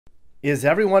Is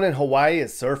everyone in Hawaii a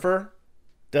surfer?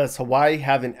 Does Hawaii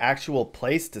have an actual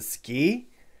place to ski?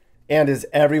 And is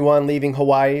everyone leaving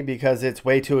Hawaii because it's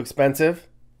way too expensive?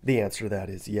 The answer to that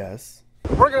is yes.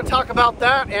 We're going to talk about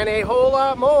that and a whole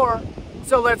lot more.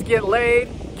 So let's get laid,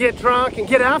 get drunk, and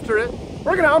get after it.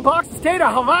 We're going to unbox the state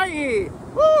of Hawaii.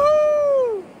 Woohoo!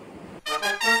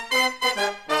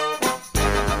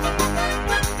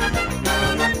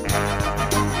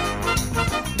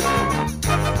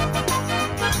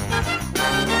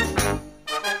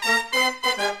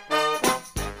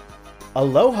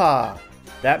 Aloha!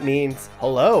 That means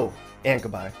hello and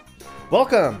goodbye.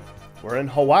 Welcome! We're in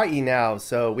Hawaii now,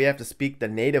 so we have to speak the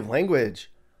native language.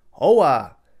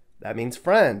 Hoa! That means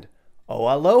friend.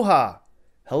 O aloha!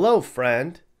 Hello,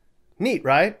 friend. Neat,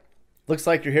 right? Looks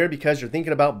like you're here because you're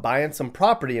thinking about buying some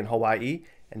property in Hawaii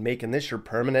and making this your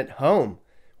permanent home.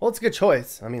 Well, it's a good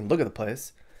choice. I mean, look at the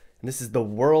place. And this is the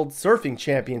World Surfing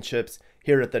Championships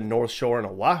here at the North Shore in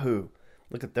Oahu.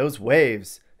 Look at those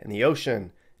waves and the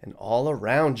ocean and all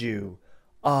around you.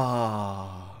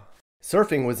 Ah.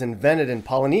 Surfing was invented in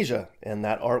Polynesia, and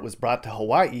that art was brought to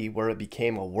Hawaii where it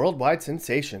became a worldwide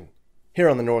sensation. Here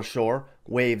on the North Shore,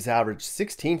 waves average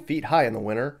 16 feet high in the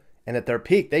winter, and at their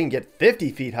peak they can get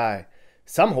 50 feet high.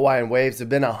 Some Hawaiian waves have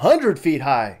been 100 feet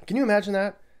high. Can you imagine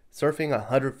that? Surfing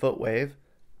a 100-foot wave?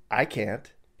 I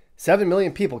can't. 7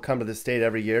 million people come to the state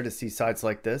every year to see sights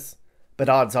like this. But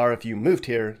odds are if you moved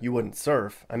here, you wouldn't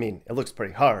surf. I mean, it looks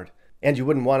pretty hard. And you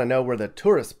wouldn't want to know where the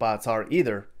tourist spots are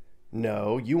either.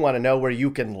 No, you want to know where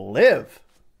you can live.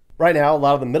 Right now, a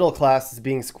lot of the middle class is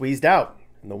being squeezed out,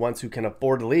 and the ones who can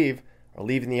afford to leave are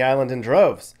leaving the island in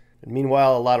droves. And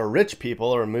meanwhile, a lot of rich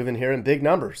people are moving here in big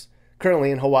numbers. Currently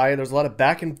in Hawaii, there's a lot of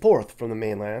back and forth from the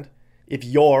mainland. If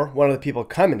you're one of the people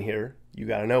coming here, you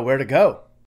got to know where to go.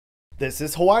 This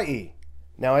is Hawaii.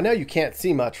 Now, I know you can't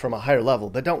see much from a higher level,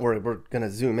 but don't worry, we're going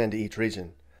to zoom into each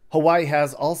region. Hawaii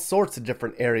has all sorts of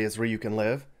different areas where you can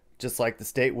live, just like the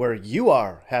state where you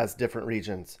are has different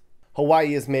regions.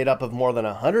 Hawaii is made up of more than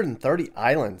 130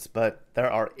 islands, but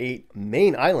there are 8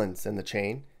 main islands in the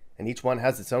chain, and each one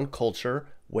has its own culture,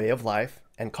 way of life,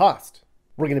 and cost.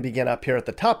 We're going to begin up here at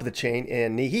the top of the chain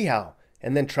in Niihau,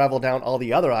 and then travel down all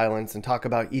the other islands and talk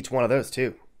about each one of those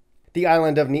too. The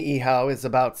island of Niihau is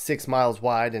about 6 miles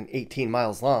wide and 18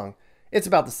 miles long. It's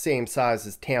about the same size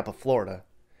as Tampa, Florida.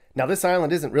 Now, this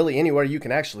island isn't really anywhere you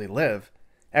can actually live.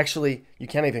 Actually, you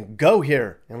can't even go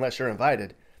here unless you're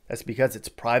invited. That's because it's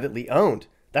privately owned.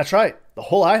 That's right, the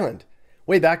whole island.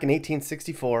 Way back in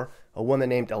 1864, a woman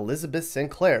named Elizabeth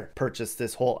Sinclair purchased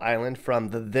this whole island from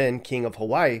the then King of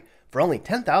Hawaii for only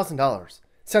 $10,000.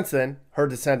 Since then, her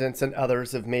descendants and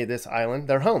others have made this island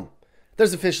their home.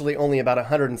 There's officially only about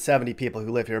 170 people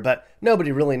who live here, but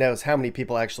nobody really knows how many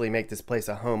people actually make this place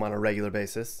a home on a regular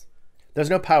basis. There's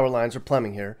no power lines or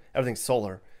plumbing here. Everything's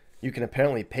solar. You can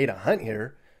apparently pay to hunt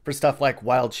here for stuff like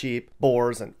wild sheep,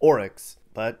 boars, and oryx.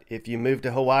 But if you move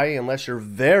to Hawaii, unless you're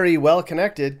very well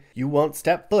connected, you won't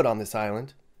step foot on this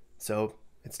island. So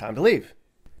it's time to leave.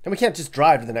 And we can't just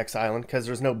drive to the next island because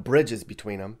there's no bridges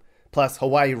between them. Plus,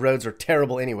 Hawaii roads are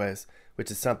terrible anyways, which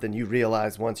is something you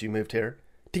realize once you moved here.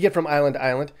 To get from island to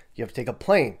island, you have to take a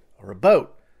plane or a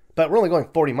boat. But we're only going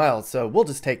 40 miles, so we'll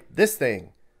just take this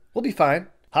thing. We'll be fine.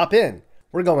 Hop in.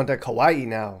 We're going to Kauai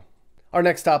now. Our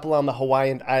next stop along the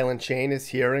Hawaiian island chain is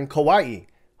here in Kauai,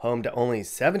 home to only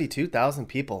 72,000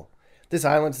 people. This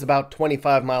island is about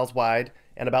 25 miles wide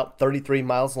and about 33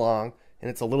 miles long, and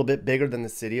it's a little bit bigger than the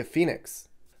city of Phoenix.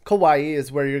 Kauai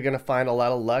is where you're going to find a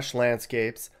lot of lush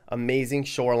landscapes, amazing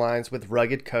shorelines with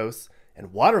rugged coasts,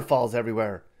 and waterfalls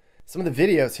everywhere. Some of the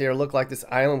videos here look like this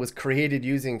island was created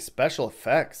using special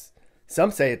effects.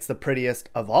 Some say it's the prettiest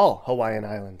of all Hawaiian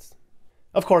islands.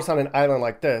 Of course, on an island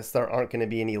like this, there aren't going to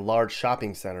be any large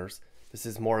shopping centers. This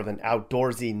is more of an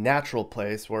outdoorsy, natural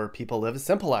place where people live a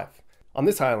simple life. On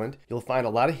this island, you'll find a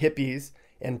lot of hippies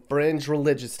and fringe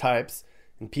religious types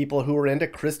and people who are into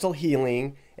crystal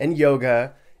healing and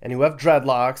yoga and who have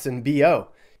dreadlocks and BO.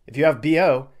 If you have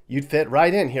BO, you'd fit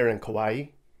right in here in Kauai.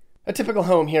 A typical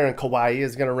home here in Kauai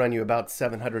is going to run you about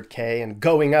 $700K and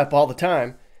going up all the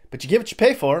time, but you get what you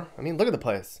pay for. I mean, look at the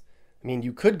place. I mean,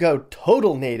 you could go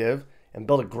total native and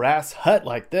build a grass hut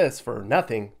like this for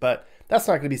nothing, but that's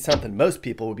not going to be something most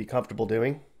people would be comfortable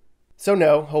doing. So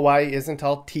no, Hawaii isn't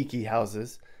all tiki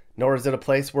houses, nor is it a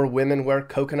place where women wear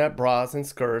coconut bras and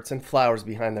skirts and flowers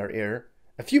behind their ear.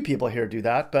 A few people here do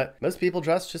that, but most people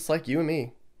dress just like you and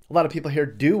me. A lot of people here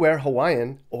do wear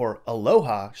Hawaiian or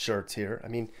Aloha shirts here. I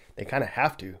mean, they kind of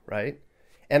have to, right?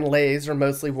 And leis are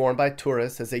mostly worn by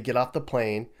tourists as they get off the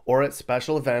plane or at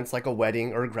special events like a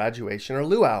wedding or a graduation or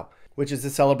luau, which is a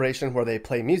celebration where they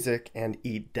play music and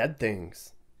eat dead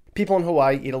things. People in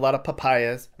Hawaii eat a lot of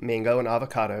papayas, mango, and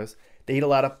avocados. They eat a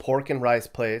lot of pork and rice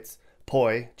plates,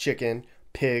 poi, chicken,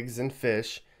 pigs, and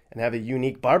fish, and have a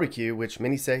unique barbecue, which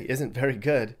many say isn't very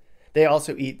good. They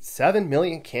also eat 7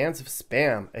 million cans of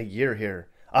Spam a year here.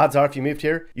 Odds are if you moved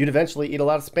here, you'd eventually eat a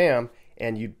lot of Spam,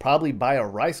 and you'd probably buy a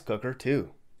rice cooker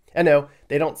too. And no,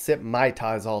 they don't sip Mai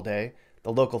Tais all day.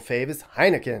 The local fave is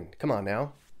Heineken. Come on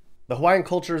now. The Hawaiian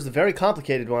culture is a very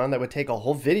complicated one that would take a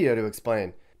whole video to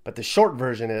explain. But the short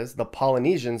version is the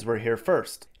Polynesians were here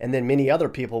first, and then many other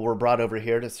people were brought over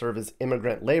here to serve as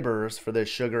immigrant laborers for the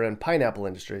sugar and pineapple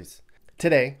industries.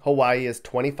 Today, Hawaii is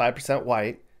 25%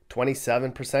 white,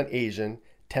 27% Asian,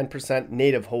 10%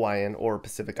 Native Hawaiian or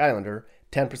Pacific Islander,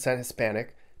 10%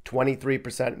 Hispanic,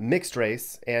 23% mixed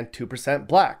race, and 2%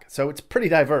 black. So it's pretty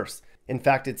diverse. In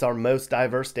fact, it's our most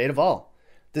diverse state of all.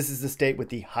 This is the state with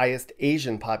the highest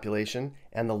Asian population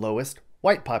and the lowest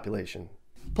white population.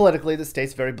 Politically, the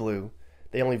state's very blue.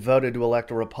 They only voted to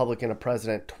elect a Republican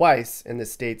president twice in the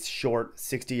state's short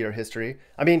 60-year history.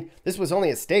 I mean, this was only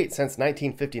a state since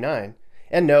 1959.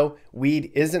 And no,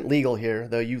 weed isn't legal here,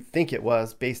 though you think it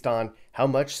was based on how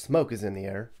much smoke is in the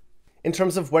air. In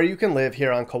terms of where you can live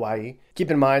here on Kauai,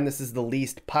 keep in mind this is the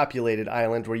least populated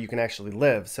island where you can actually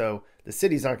live, so the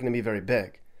cities aren't going to be very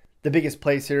big. The biggest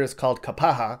place here is called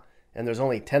Kapaha, and there's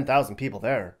only 10,000 people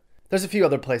there. There's a few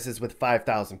other places with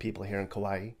 5,000 people here in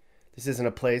Kauai. This isn't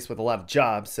a place with a lot of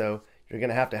jobs, so you're going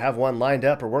to have one lined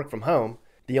up or work from home.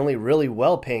 The only really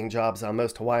well-paying jobs on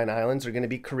most Hawaiian islands are going to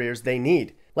be careers they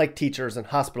need, like teachers and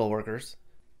hospital workers.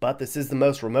 But this is the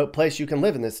most remote place you can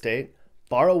live in this state,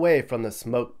 far away from the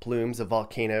smoke plumes of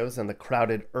volcanoes and the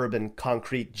crowded urban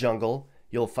concrete jungle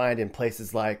you'll find in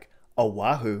places like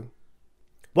Oahu.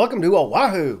 Welcome to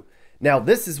Oahu! Now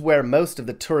this is where most of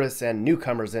the tourists and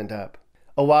newcomers end up.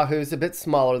 Oahu is a bit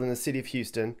smaller than the city of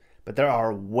Houston, but there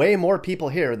are way more people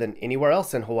here than anywhere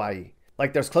else in Hawaii.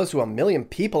 Like there's close to 1 million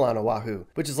people on Oahu,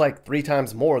 which is like 3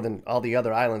 times more than all the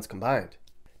other islands combined.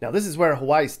 Now this is where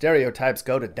Hawaii stereotypes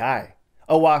go to die.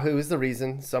 Oahu is the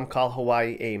reason some call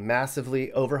Hawaii a massively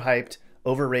overhyped,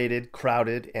 overrated,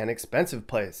 crowded, and expensive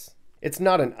place. It's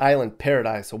not an island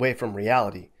paradise away from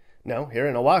reality. No, here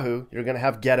in Oahu, you're going to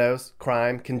have ghettos,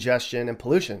 crime, congestion, and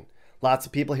pollution. Lots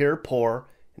of people here are poor,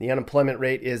 and the unemployment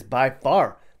rate is by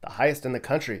far the highest in the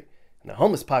country. And the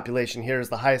homeless population here is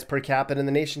the highest per capita in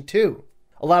the nation too.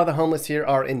 A lot of the homeless here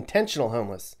are intentional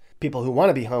homeless. People who want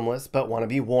to be homeless but want to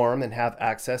be warm and have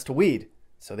access to weed.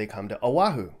 So they come to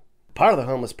Oahu. Part of the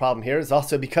homeless problem here is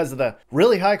also because of the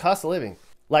really high cost of living.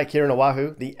 Like here in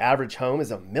Oahu, the average home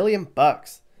is $1 million,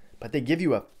 but they give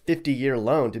you a 50-year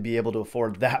loan to be able to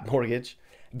afford that mortgage.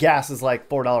 Gas is like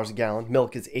 $4 a gallon.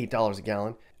 Milk is $8 a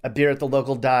gallon. A beer at the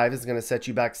local dive is going to set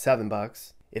you back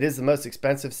 $7. It is the most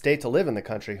expensive state to live in the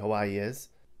country, Hawaii is.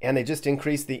 And they just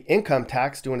increased the income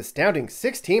tax to an astounding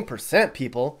 16%,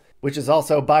 people, which is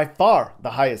also by far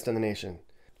the highest in the nation.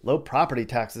 Low property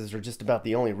taxes are just about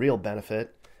the only real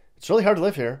benefit. It's really hard to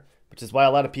live here, which is why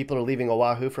a lot of people are leaving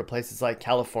Oahu for places like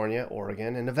California,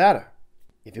 Oregon, and Nevada.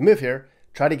 If you move here,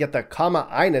 try to get the Kama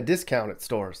Aina discount at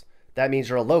stores. That means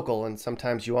you're a local, and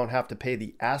sometimes you won't have to pay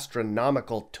the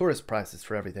astronomical tourist prices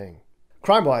for everything.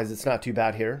 Crime-wise, it's not too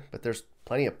bad here, but there's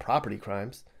plenty of property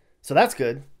crimes. So that's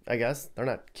good, I guess. They're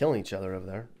not killing each other over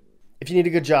there. If you need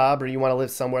a good job or you want to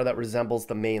live somewhere that resembles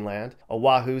the mainland,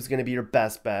 Oahu is going to be your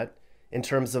best bet. In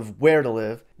terms of where to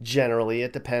live, generally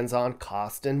it depends on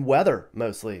cost and weather,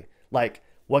 mostly. Like,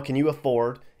 what can you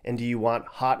afford, and do you want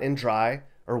hot and dry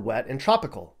or wet and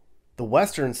tropical? The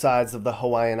western sides of the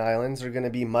Hawaiian Islands are going to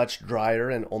be much drier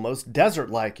and almost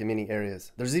desert-like in many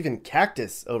areas. There's even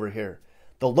cactus over here.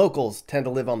 The locals tend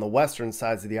to live on the western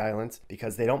sides of the islands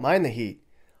because they don't mind the heat.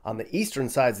 On the eastern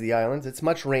sides of the islands, it's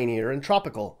much rainier and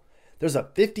tropical. There's a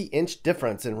 50-inch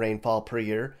difference in rainfall per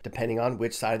year depending on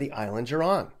which side of the island you're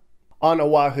on. On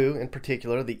Oahu, in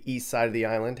particular, the east side of the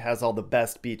island has all the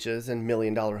best beaches and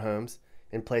million-dollar homes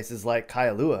in places like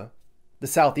Kailua. The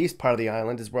southeast part of the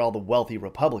island is where all the wealthy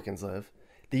Republicans live.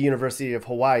 The University of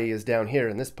Hawaii is down here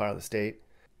in this part of the state.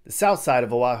 The south side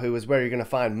of Oahu is where you're going to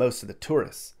find most of the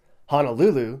tourists.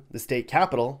 Honolulu, the state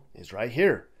capital, is right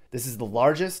here. This is the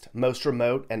largest, most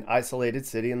remote, and isolated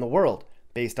city in the world,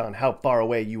 based on how far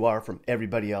away you are from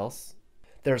everybody else.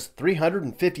 There's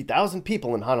 350,000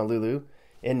 people in Honolulu,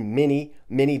 and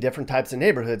many different types of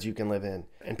neighborhoods you can live in.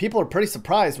 And people are pretty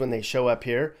surprised when they show up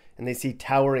here and they see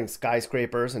towering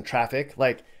skyscrapers and traffic,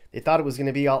 like they thought it was going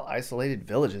to be all isolated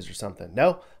villages or something.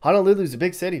 No, Honolulu's a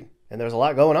big city, and there's a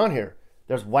lot going on here.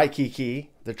 There's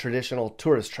Waikiki, the traditional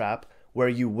tourist trap, where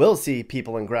you will see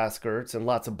people in grass skirts and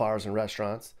lots of bars and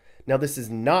restaurants. Now, this is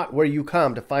not where you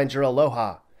come to find your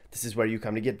aloha. This is where you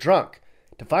come to get drunk.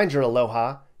 To find your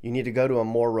aloha, you need to go to a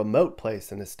more remote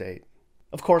place in the state.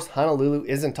 Of course, Honolulu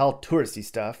isn't all touristy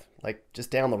stuff. Like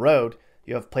just down the road,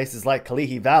 you have places like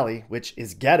Kalihi Valley, which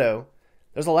is ghetto.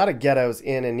 There's a lot of ghettos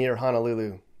in and near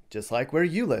Honolulu, just like where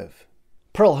you live.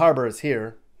 Pearl Harbor is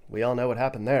here. We all know what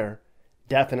happened there.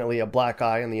 Definitely a black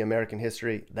eye in the American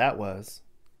history that was.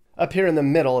 Up here in the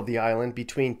middle of the island,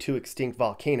 between two extinct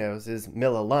volcanoes, is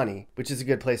Mililani, which is a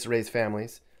good place to raise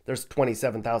families. There's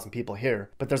 27,000 people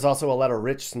here, but there's also a lot of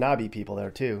rich, snobby people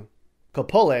there too.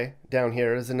 Kopole, down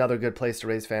here, is another good place to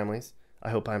raise families. I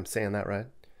hope I'm saying that right.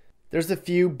 There's a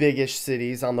few biggish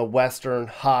cities on the western,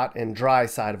 hot, and dry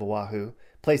side of Oahu,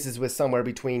 places with somewhere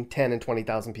between 10 and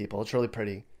 20,000 people. It's really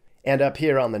pretty. And up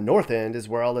here on the north end is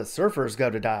where all the surfers go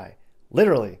to die.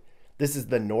 Literally, this is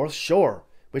the North Shore,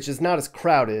 which is not as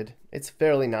crowded. It's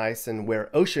fairly nice and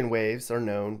where ocean waves are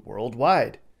known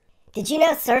worldwide. Did you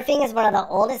know surfing is one of the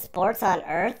oldest sports on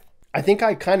Earth? I think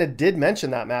I kind of did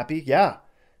mention that, Mappy. Yeah,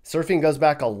 surfing goes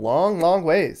back a long, long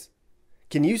ways.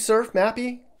 Can you surf,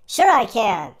 Mappy? Sure I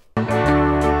can.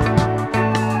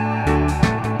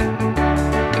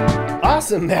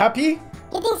 Awesome, Mappy!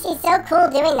 He thinks he's so cool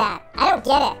doing that. I don't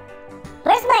get it.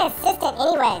 Where's my assistant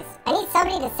anyways? I need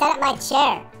somebody to set up my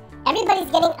chair. Everybody's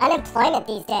getting unemployment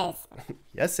these days.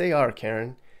 Yes, they are,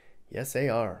 Karen. Yes, they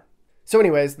are. So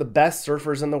anyways, the best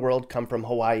surfers in the world come from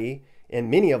Hawaii, and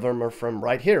many of them are from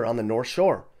right here on the North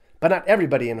Shore. But not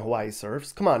everybody in Hawaii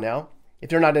surfs. Come on now.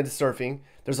 If you're not into surfing,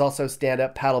 there's also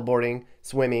stand-up paddleboarding,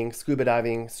 swimming, scuba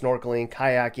diving, snorkeling,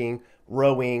 kayaking,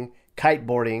 rowing,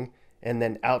 kiteboarding, and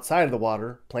then outside of the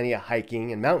water, plenty of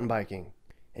hiking and mountain biking.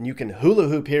 And you can hula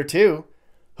hoop here too.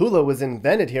 Hula was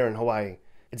invented here in Hawaii.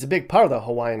 It's a big part of the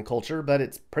Hawaiian culture, but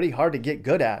it's pretty hard to get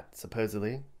good at,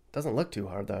 supposedly. Doesn't look too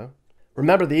hard though.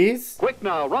 Remember these? Quick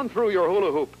now, run through your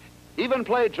hula hoop. Even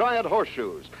play giant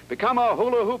horseshoes. Become a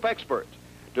hula hoop expert.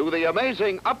 Do the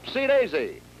amazing Upsy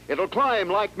Daisy. It'll climb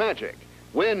like magic.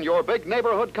 Win your big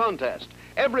neighborhood contest.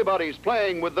 Everybody's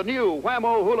playing with the new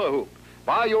Whammo hula hoop.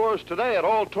 Buy yours today at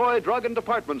all toy, drug, and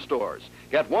department stores.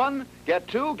 Get one, get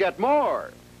two, get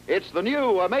more. It's the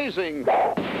new amazing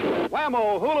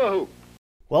Whammo hula hoop.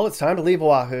 Well, it's time to leave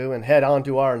Oahu and head on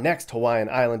to our next Hawaiian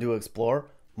island to explore,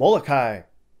 Molokai.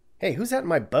 Hey, who's that in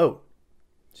my boat?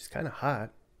 She's kind of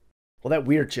hot. Well, that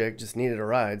weird chick just needed a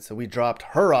ride, so we dropped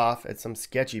her off at some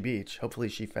sketchy beach. Hopefully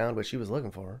she found what she was looking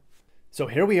for. So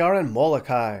here we are in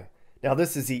Molokai. Now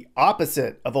this is the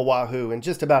opposite of Oahu in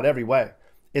just about every way.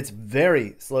 It's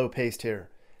very slow-paced here.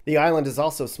 The island is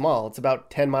also small. It's about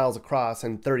 10 miles across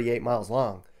and 38 miles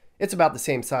long. It's about the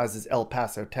same size as El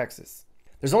Paso, Texas.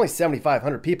 There's only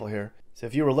 7,500 people here, so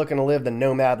if you were looking to live the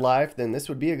nomad life, then this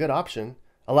would be a good option.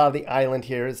 A lot of the island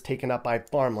here is taken up by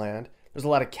farmland. There's a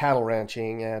lot of cattle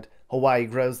ranching, and Hawaii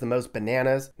grows the most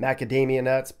bananas, macadamia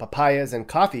nuts, papayas, and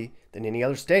coffee than any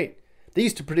other state. They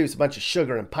used to produce a bunch of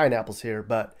sugar and pineapples here,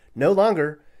 but no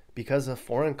longer because of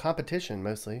foreign competition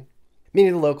mostly. Many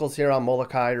of the locals here on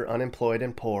Molokai are unemployed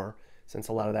and poor, since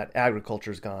a lot of that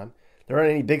agriculture is gone. There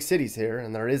aren't any big cities here,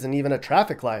 and there isn't even a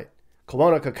traffic light.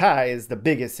 Kauai is the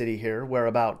biggest city here, where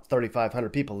about 3,500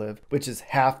 people live, which is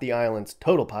half the island's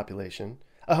total population.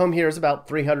 A home here is about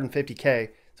 $350K,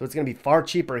 so it's going to be far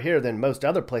cheaper here than most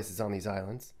other places on these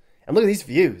islands. And look at these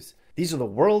views. These are the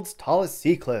world's tallest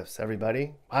sea cliffs,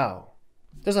 everybody. Wow.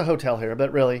 There's a hotel here,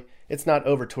 but really, it's not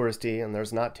over touristy and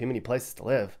there's not too many places to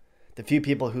live. The few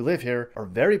people who live here are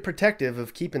very protective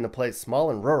of keeping the place small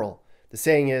and rural. The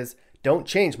saying is, don't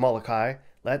change Molokai,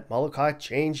 let Molokai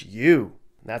change you.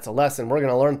 And that's a lesson we're going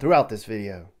to learn throughout this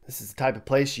video. This is the type of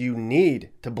place you need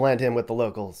to blend in with the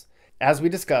locals. As we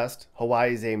discussed,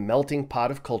 Hawaii is a melting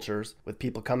pot of cultures with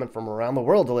people coming from around the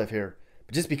world to live here.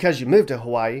 But just because you moved to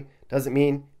Hawaii doesn't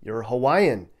mean you're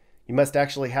Hawaiian. You must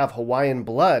actually have Hawaiian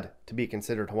blood to be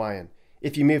considered Hawaiian.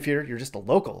 If you move here, you're just a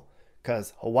local,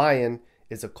 because Hawaiian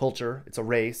is a culture, it's a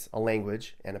race, a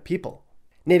language, and a people.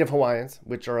 Native Hawaiians,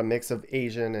 which are a mix of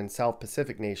Asian and South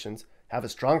Pacific nations, have a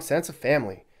strong sense of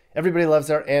family. Everybody loves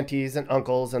their aunties and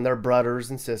uncles and their brothers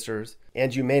and sisters.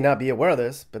 And you may not be aware of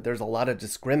this, but there's a lot of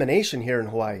discrimination here in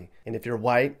Hawaii. And if you're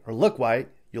white or look white,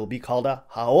 you'll be called a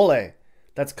haole.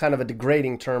 That's kind of a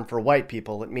degrading term for white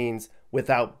people. It means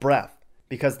without breath.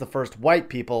 Because the first white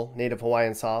people Native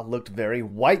Hawaiians saw looked very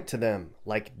white to them,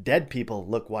 like dead people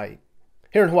look white.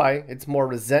 Here in Hawaii, it's more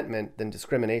resentment than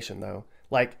discrimination though.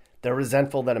 Like, they're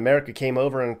resentful that America came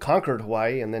over and conquered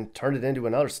Hawaii and then turned it into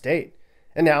another state.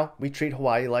 And now we treat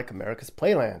Hawaii like America's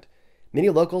playland. Many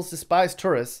locals despise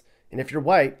tourists, and if you're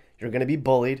white, you're going to be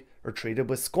bullied or treated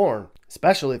with scorn,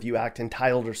 especially if you act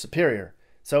entitled or superior.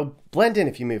 So blend in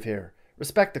if you move here.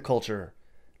 Respect the culture.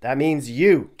 That means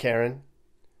you, Karen.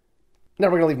 Now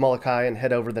we're going to leave Molokai and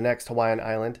head over to the next Hawaiian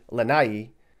island,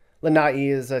 Lanai. Lanai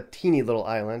is a teeny little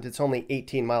island. It's only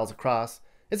 18 miles across.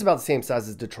 It's about the same size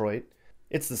as Detroit.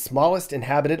 It's the smallest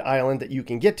inhabited island that you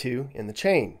can get to in the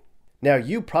chain. Now,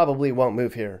 you probably won't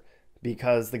move here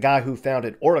because the guy who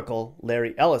founded Oracle,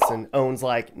 Larry Ellison, owns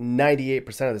like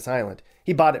 98% of this island.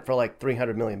 He bought it for like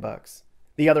 $300 million.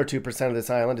 The other 2% of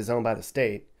this island is owned by the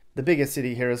state. The biggest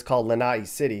city here is called Lanai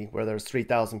City, where there's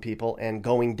 3,000 people and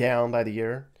going down by the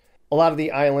year. A lot of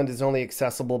the island is only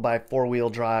accessible by four-wheel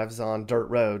drives on dirt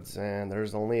roads, and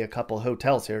there's only a couple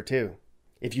hotels here too.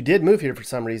 If you did move here for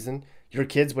some reason, your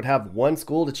kids would have one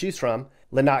school to choose from,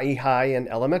 Lanai High and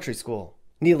Elementary School.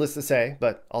 Needless to say,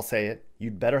 but I'll say it,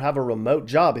 you'd better have a remote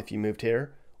job if you moved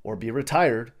here, or be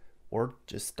retired, or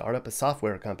just start up a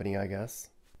software company, I guess.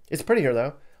 It's pretty here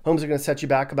though. Homes are going to set you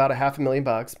back about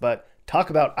 $500,000, but talk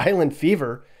about island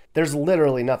fever, there's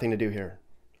literally nothing to do here.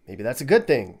 Maybe that's a good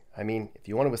thing. I mean, if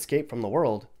you want to escape from the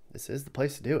world, this is the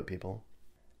place to do it, people.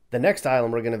 The next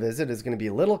island we're going to visit is going to be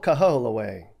Little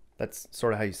Hoaloha. That's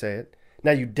sort of how you say it.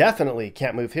 Now, you definitely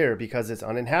can't move here because it's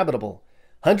uninhabitable.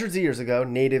 Hundreds of years ago,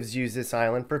 natives used this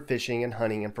island for fishing and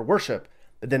hunting and for worship.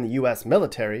 But then the U.S.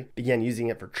 military began using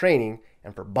it for training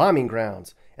and for bombing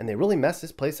grounds, and they really messed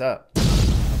this place up.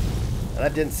 Now,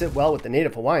 that didn't sit well with the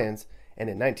native Hawaiians, and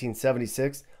in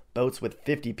 1976, boats with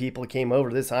 50 people came over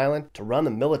to this island to run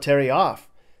the military off.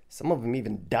 Some of them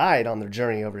even died on their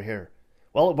journey over here.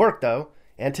 Well, it worked though,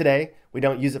 and today we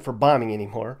don't use it for bombing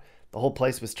anymore. The whole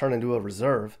place was turned into a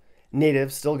reserve.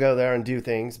 Natives still go there and do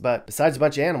things, but besides a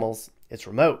bunch of animals, it's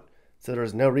remote, so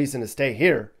there's no reason to stay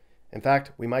here. In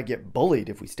fact, we might get bullied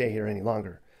if we stay here any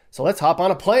longer. So let's hop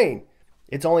on a plane.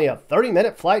 It's only a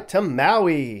 30-minute flight to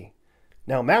Maui.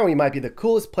 Now, Maui might be the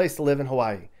coolest place to live in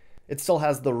Hawaii. It still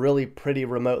has the really pretty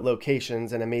remote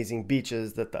locations and amazing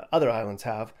beaches that the other islands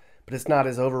have, but it's not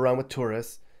as overrun with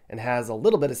tourists and has a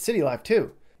little bit of city life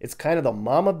too. It's kind of the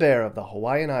mama bear of the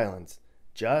Hawaiian Islands.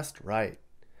 Just right.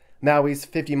 Maui's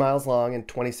 50 miles long and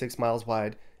 26 miles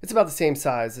wide. It's about the same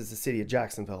size as the city of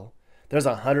Jacksonville. There's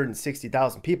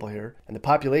 160,000 people here, and the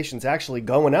population's actually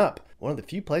going up. One of the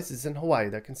few places in Hawaii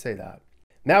that can say that.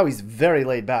 Maui's very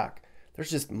laid back.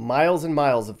 There's just miles and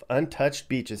miles of untouched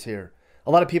beaches here.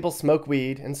 A lot of people smoke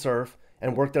weed and surf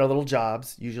and work their little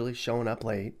jobs, usually showing up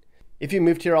late. If you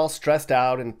moved here all stressed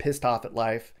out and pissed off at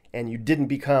life, and you didn't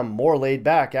become more laid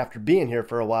back after being here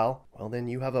for a while, well then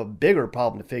you have a bigger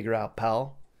problem to figure out,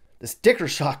 pal. The sticker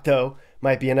shock, though,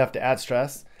 might be enough to add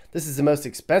stress. This is the most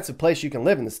expensive place you can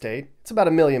live in the state. It's about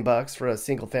 $1 million for a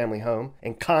single family home,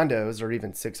 and condos are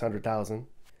even $600,000.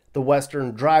 The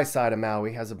western dry side of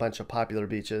Maui has a bunch of popular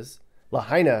beaches.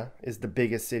 Lahaina is the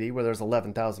biggest city where there's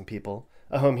 11,000 people.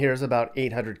 A home here is about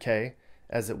 $800K,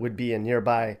 as it would be in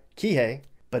nearby Kihei,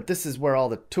 but this is where all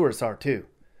the tourists are too.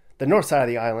 The north side of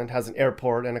the island has an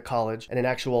airport and a college and an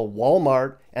actual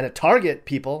Walmart and a Target,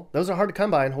 people. Those are hard to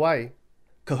come by in Hawaii.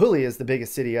 Kahului is the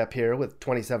biggest city up here with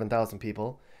 27,000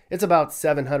 people. It's about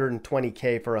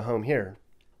 $720K for a home here.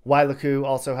 Wailuku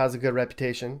also has a good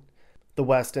reputation. The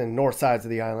west and north sides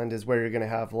of the island is where you're going to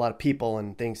have a lot of people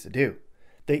and things to do.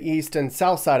 The east and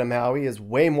south side of Maui is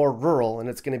way more rural, and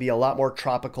it's going to be a lot more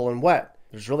tropical and wet.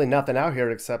 There's really nothing out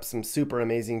here except some super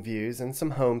amazing views and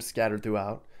some homes scattered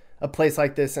throughout. A place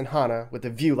like this in Hana with a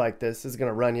view like this is going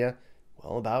to run you,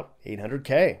 well, about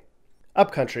 $800K.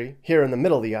 Upcountry, here in the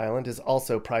middle of the island, is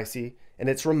also pricey, and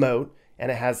it's remote, and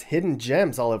it has hidden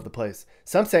gems all over the place.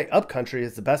 Some say upcountry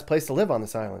is the best place to live on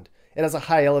this island. It has a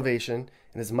high elevation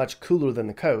and is much cooler than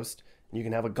the coast, and you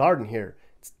can have a garden here.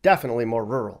 It's definitely more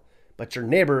rural. But your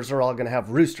neighbors are all going to have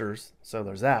roosters, so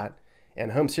there's that.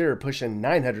 And homes here are pushing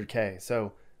 $900K,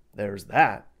 so there's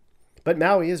that. But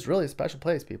Maui is really a special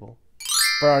place, people.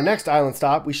 For our next island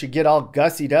stop, we should get all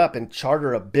gussied up and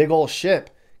charter a big old ship,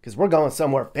 because we're going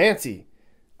somewhere fancy.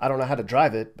 I don't know how to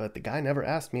drive it, but the guy never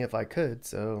asked me if I could,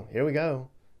 so here we go.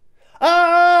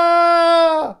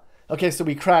 Ah! Okay, so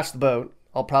we crashed the boat.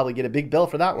 I'll probably get a big bill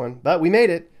for that one, but we made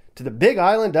it to the big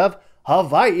island of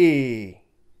Hawaii.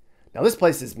 Now this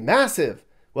place is massive.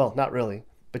 Well, not really,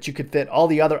 but you could fit all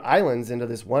the other islands into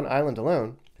this one island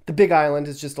alone. The big island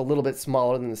is just a little bit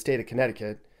smaller than the state of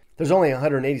Connecticut. There's only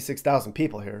 186,000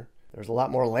 people here. There's a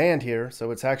lot more land here,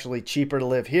 so it's actually cheaper to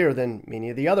live here than many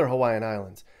of the other Hawaiian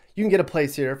islands. You can get a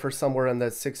place here for somewhere in the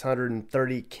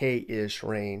 $630K-ish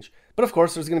range. But of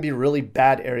course, there's going to be really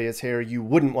bad areas here you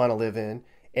wouldn't want to live in,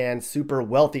 and super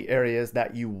wealthy areas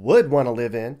that you would want to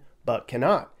live in, but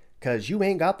cannot, because you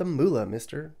ain't got the moolah,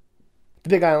 mister. The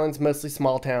Big Island's mostly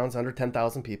small towns under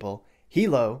 10,000 people.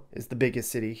 Hilo is the biggest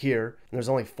city here, and there's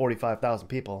only 45,000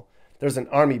 people. There's an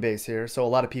army base here, so a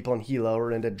lot of people in Hilo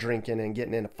are into drinking and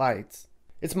getting into fights.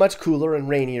 It's much cooler and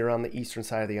rainier on the eastern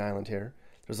side of the island here.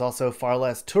 There's also far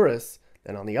less tourists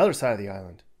than on the other side of the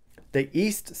island. The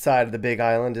east side of the Big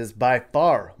Island is by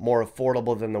far more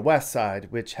affordable than the west side,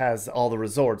 which has all the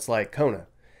resorts like Kona.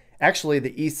 Actually,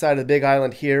 the east side of the Big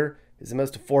Island here is the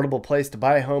most affordable place to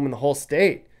buy a home in the whole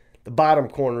state. The bottom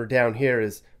corner down here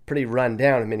is pretty run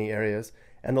down in many areas,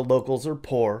 and the locals are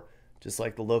poor, just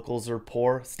like the locals are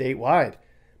poor statewide.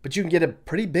 But you can get a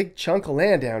pretty big chunk of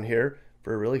land down here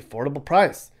for a really affordable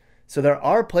price. So there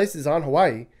are places on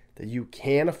Hawaii that you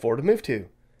can afford to move to.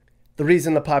 The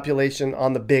reason the population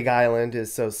on the Big Island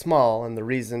is so small and the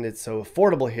reason it's so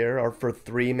affordable here are for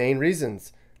three main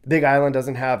reasons. The Big Island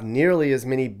doesn't have nearly as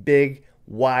many big,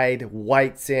 wide,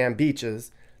 white sand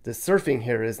beaches. The surfing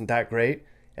here isn't that great,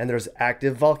 and there's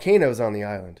active volcanoes on the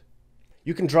island.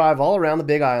 You can drive all around the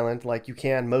Big Island like you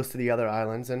can most of the other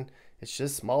islands, and it's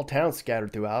just small towns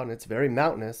scattered throughout, and it's very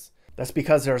mountainous. That's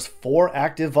because there's 4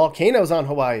 active volcanoes on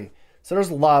Hawaii. So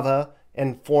there's lava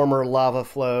and former lava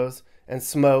flows and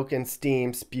smoke and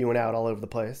steam spewing out all over the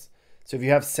place. So if you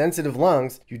have sensitive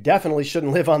lungs, you definitely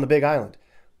shouldn't live on the Big Island.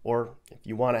 Or if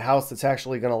you want a house that's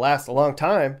actually going to last a long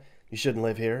time, you shouldn't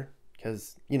live here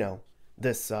because, you know,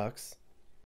 this sucks.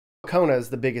 Kona is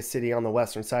the biggest city on the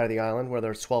western side of the island where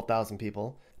there's 12,000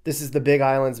 people. This is the Big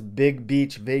Island's big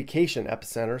beach vacation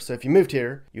epicenter. So if you moved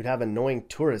here, you'd have annoying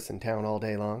tourists in town all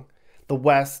day long. The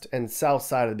west and south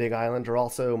side of the Big Island are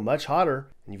also much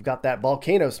hotter, and you've got that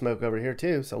volcano smoke over here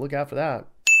too, so look out for that.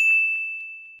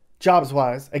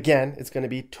 Jobs-wise, again, it's going to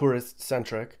be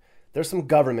tourist-centric. There's some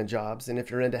government jobs, and if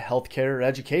you're into healthcare or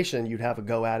education, you'd have a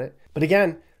go at it. But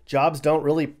again, jobs don't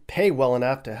really pay well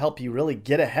enough to help you really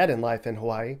get ahead in life in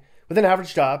Hawaii. With an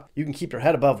average job, you can keep your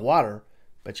head above water,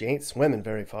 but you ain't swimming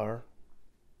very far.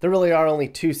 There really are only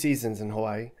 2 seasons in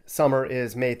Hawaii. Summer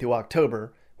is May through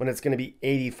October, when it's going to be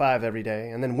 85 every day,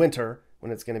 and then winter,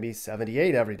 when it's going to be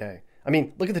 78 every day. I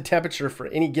mean, look at the temperature for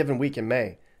any given week in May.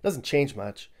 It doesn't change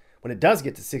much. When it does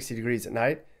get to 60 degrees at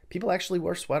night, people actually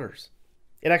wear sweaters.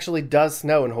 It actually does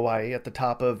snow in Hawaii at the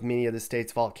top of many of the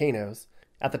state's volcanoes.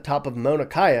 At the top of Mauna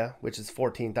Kea, which is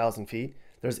 14,000 feet,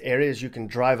 there's areas you can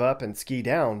drive up and ski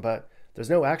down, but there's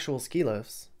no actual ski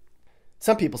lifts.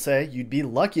 Some people say you'd be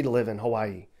lucky to live in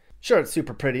Hawaii. Sure, it's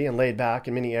super pretty and laid back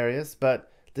in many areas, but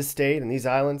this state and these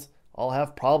islands all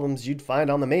have problems you'd find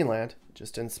on the mainland,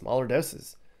 just in smaller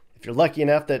doses. If you're lucky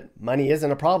enough that money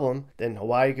isn't a problem, then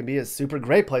Hawaii can be a super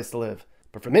great place to live.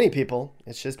 But for many people,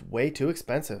 it's just way too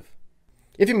expensive.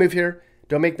 If you move here,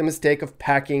 don't make the mistake of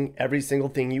packing every single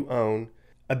thing you own.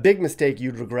 A big mistake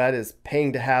you'd regret is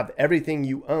paying to have everything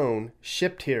you own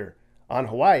shipped here. On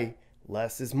Hawaii,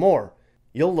 less is more.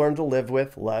 You'll learn to live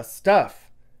with less stuff.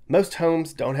 Most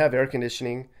homes don't have air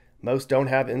conditioning. Most don't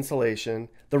have insulation.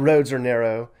 The roads are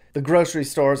narrow. The grocery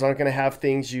stores aren't going to have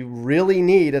things you really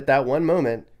need at that one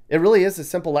moment. It really is a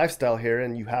simple lifestyle here,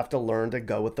 and you have to learn to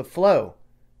go with the flow.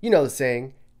 You know the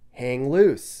saying, hang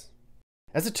loose.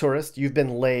 As a tourist, you've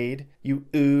been laid, you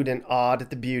oohed and awed at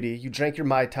the beauty, you drank your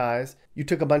Mai Tais, you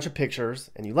took a bunch of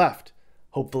pictures, and you left.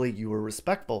 Hopefully you were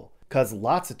respectful, because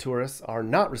lots of tourists are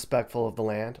not respectful of the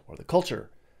land or the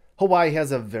culture. Hawaii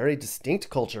has a very distinct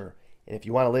culture. And if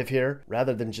you want to live here,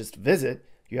 rather than just visit,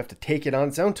 you have to take it on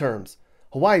its own terms.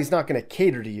 Hawaii's not going to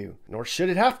cater to you, nor should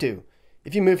it have to.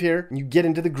 If you move here and you get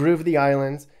into the groove of the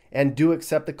islands and do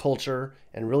accept the culture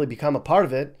and really become a part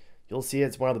of it, you'll see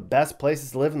it's one of the best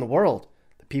places to live in the world.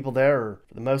 The people there are,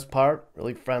 for the most part,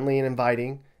 really friendly and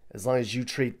inviting, as long as you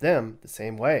treat them the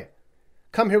same way.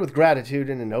 Come here with gratitude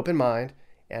and an open mind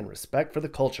and respect for the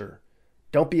culture.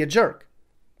 Don't be a jerk.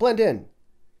 Blend in.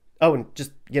 Oh, and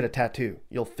just get a tattoo.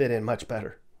 You'll fit in much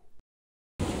better.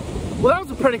 Well, that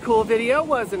was a pretty cool video,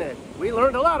 wasn't it? We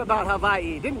learned a lot about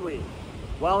Hawaii, didn't we?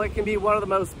 Well, it can be one of the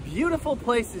most beautiful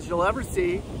places you'll ever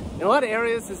see. In a lot of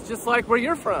areas, it's just like where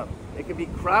you're from. It can be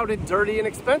crowded, dirty, and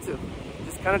expensive. It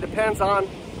just kind of depends on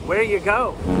where you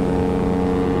go.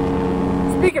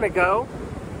 Speaking of go,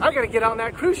 I gotta get on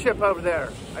that cruise ship over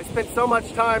there. I spent so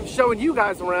much time showing you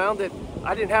guys around that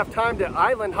I didn't have time to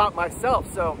island hop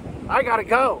myself, so I gotta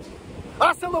go.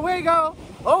 Hasta luego,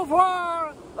 au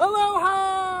revoir,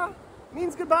 aloha,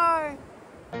 means goodbye.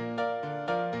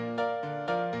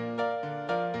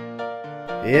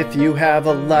 If you have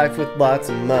a life with lots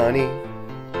of money,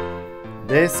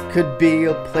 this could be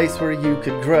a place where you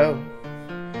could grow.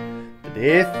 But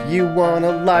if you want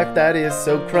a life that is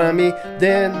so crummy,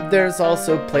 then there's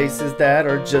also places that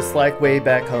are just like way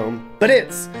back home. But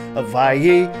it's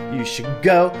Hawaii, you should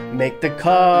go make the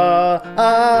call.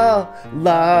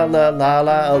 La la la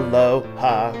la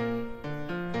aloha.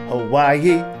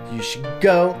 Hawaii, you should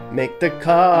go make the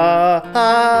call.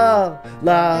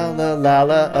 La la la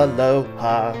la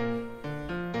aloha.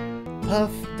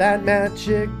 Puff that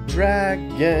magic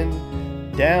dragon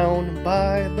down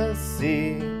by the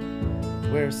sea,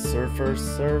 where surfers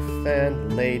surf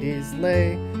and ladies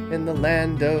lay in the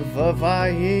land of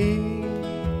Hawaii.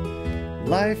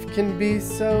 Life can be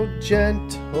so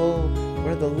gentle,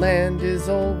 where the land is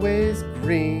always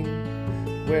green,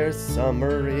 where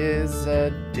summer is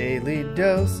a daily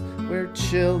dose, where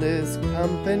chill is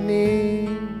company.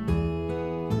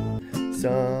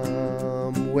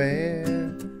 Somewhere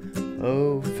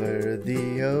over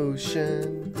the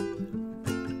ocean,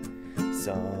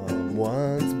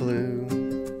 someone's blue.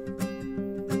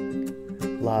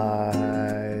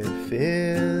 Life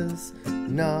is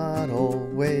not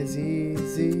always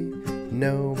easy,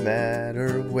 no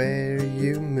matter where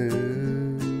you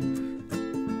move.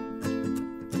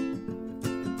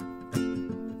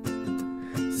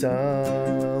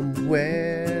 Somewhere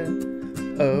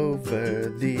over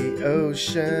the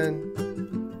ocean,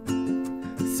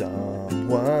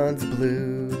 someone's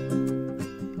blue.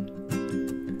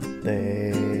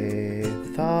 They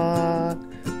thought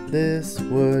this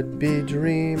would be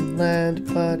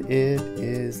dreamland, but it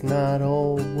is not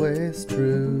always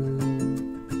true.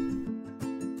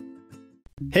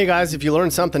 Hey guys, if you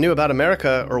learned something new about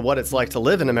America or what it's like to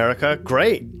live in America,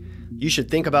 great! You should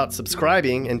think about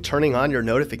subscribing and turning on your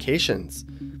notifications.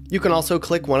 You can also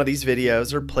click one of these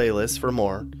videos or playlists for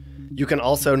more. You can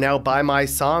also now buy my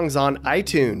songs on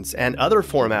iTunes and other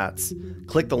formats.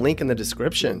 Click the link in the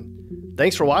description.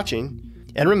 Thanks for watching,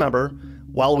 and remember,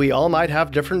 while we all might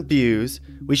have different views,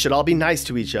 we should all be nice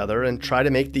to each other and try to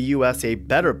make the U.S. a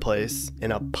better place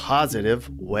in a positive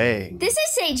way. This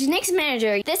is Sage, Nick's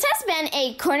manager. This has been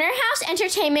a Corner House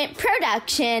Entertainment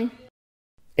production.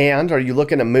 And are you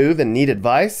looking to move and need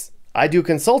advice? I do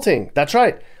consulting. That's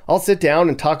right. I'll sit down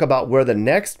and talk about where the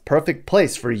next perfect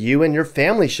place for you and your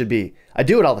family should be. I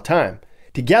do it all the time.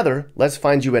 Together, let's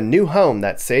find you a new home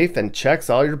that's safe and checks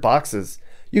all your boxes.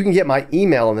 You can get my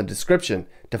email in the description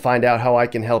to find out how I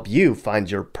can help you find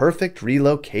your perfect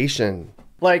relocation.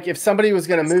 Like, if somebody was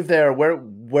going to move there,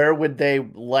 where would they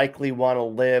likely want to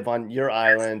live on your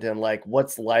island, and like,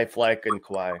 what's life like in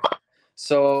Kauai?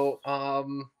 So,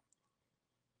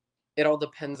 it all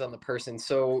depends on the person.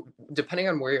 So, depending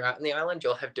on where you're at in the island,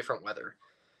 you'll have different weather.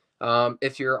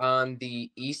 If you're on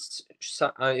the east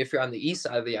side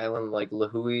of the island, like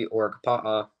Lihue or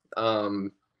Kapa'a,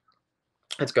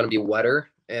 it's going to be wetter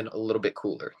and a little bit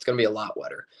cooler. It's going to be a lot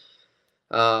wetter.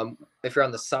 If you're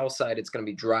on the south side, it's going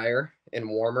to be drier and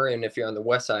warmer. And if you're on the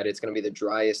west side, it's going to be the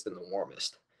driest and the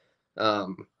warmest.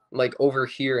 Like over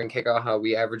here in Kekaha,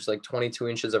 we average like 22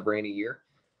 inches of rain a year.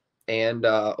 And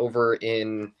over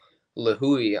in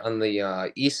Lihue on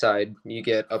the east side, you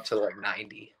get up to like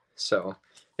 90. So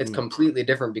it's completely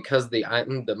different because the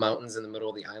mountains in the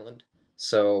middle of the island.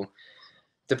 So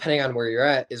depending on where you're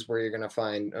at is where you're going to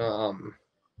find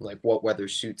like what weather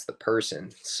suits the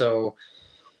person. So,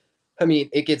 I mean,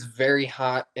 it gets very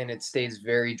hot and it stays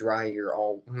very dry here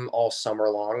all summer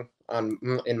long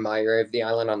in my area of the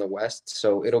island on the west.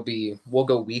 So we'll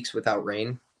go weeks without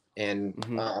rain, and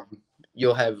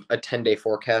you'll have a 10-day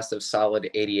forecast of solid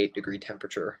 88-degree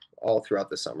temperature all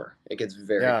throughout the summer. It gets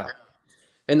very hot.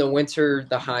 In the winter,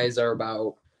 the highs are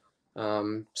about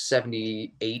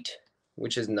 78,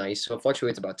 which is nice. So it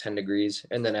fluctuates about 10 degrees.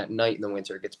 And then at night in the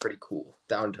winter, it gets pretty cool,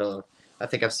 down to, I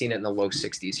think I've seen it in the low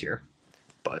 60s here.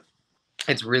 But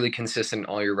it's really consistent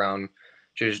all year round.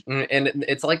 And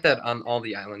it's like that on all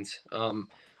the islands.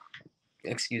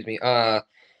 Excuse me.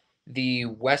 The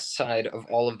west side of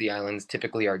all of the islands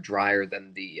typically are drier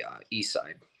than the east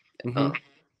side.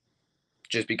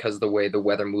 Just because of the way the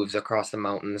weather moves across the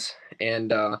mountains.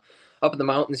 And up in the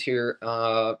mountains here,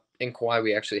 in Kauai,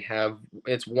 we actually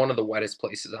it's one of the wettest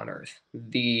places on earth.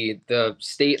 The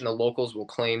state and the locals will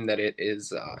claim that it is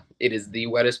the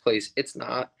wettest place. It's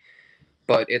not,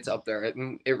 but it's up there.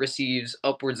 It receives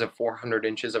upwards of 400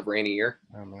 inches of rain a year.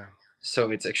 Oh man! So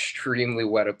it's extremely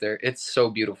wet up there. It's so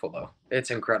beautiful though.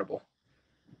 It's incredible.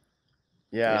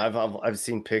 Yeah. I've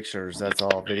seen pictures. That's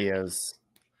all videos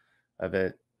of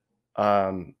it.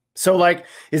 So like,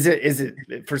 is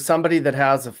it for somebody that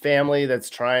has a family that's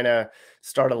trying to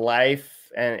start a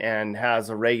life and has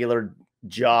a regular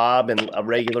job and a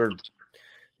regular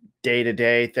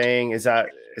day-to-day thing? Is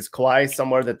Kauai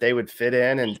somewhere that they would fit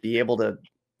in and be able to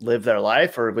live their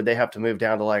life, or would they have to move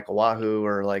down to like Oahu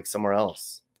or like somewhere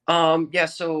else? Yeah,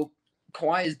 so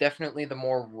Kauai is definitely the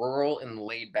more rural and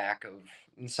laid back of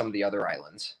some of the other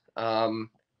islands.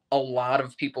 A lot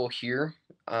of people here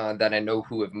that I know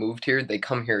who have moved here, they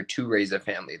come here to raise a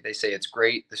family. They say it's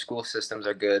great. The school systems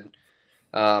are good.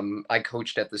 I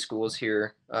coached at the schools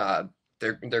here.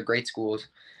 They're great schools.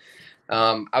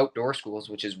 Outdoor schools,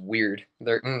 which is weird.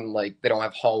 They're like they don't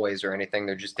have hallways or anything.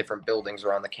 They're just different buildings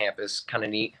around the campus. Kind of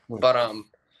neat. But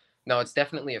no, it's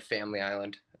definitely a family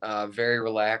island. Very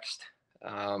relaxed.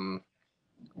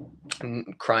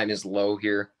 Crime is low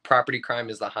here. Property crime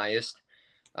is the highest.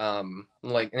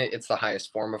 Like it's the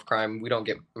highest form of crime. We don't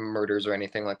get murders or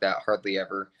anything like that hardly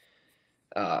ever.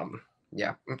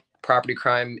 Yeah, property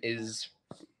crime is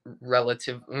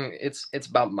relative. It's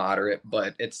about moderate,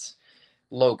 but it's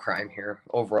low crime here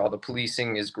overall. The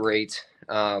policing is great.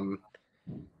 Yeah,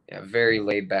 very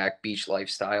laid back beach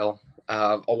lifestyle.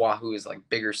 Oahu is like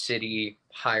bigger city,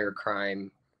 higher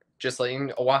crime, just like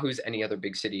Oahu's any other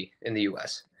big city in the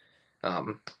U.S.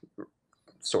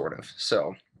 Sort of.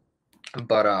 So,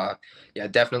 but yeah,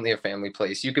 definitely a family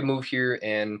place. You can move here,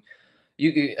 and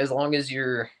as long as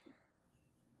you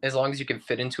can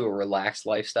fit into a relaxed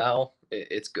lifestyle,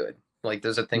 it's good. Like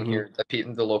there's a thing here that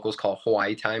the locals call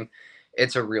Hawaii time.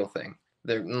 It's a real thing.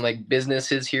 They're like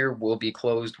businesses here will be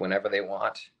closed whenever they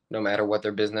want, no matter what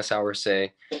their business hours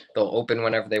say. They'll open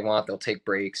whenever they want. They'll take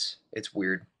breaks. It's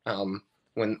weird.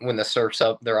 When the surf's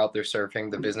up, they're out there surfing.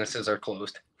 The businesses are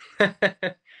closed.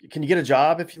 Can you get a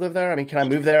job if you live there? I mean, can I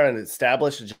move there and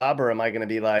establish a job, or am I going to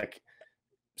be like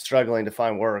struggling to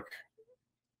find work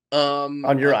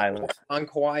on your island? On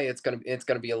Kauai, it's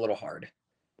gonna be a little hard.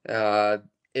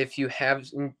 If you have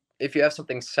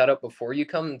something set up before you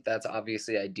come, that's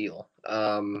obviously ideal.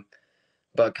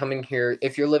 But coming here,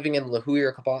 if you're living in Lihue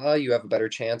or Kapa'a, you have a better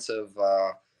chance of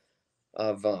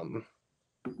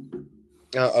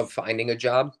finding a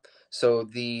job. So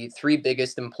the three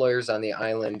biggest employers on the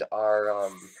island are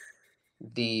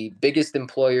the biggest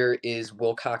employer is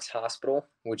Wilcox Hospital,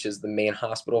 which is the main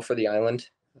hospital for the island.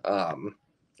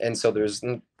 And so there's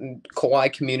Kauai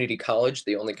Community College,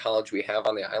 the only college we have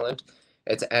on the island.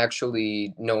 It's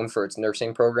actually known for its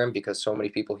nursing program because so many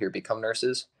people here become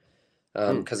nurses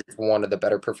because it's one of the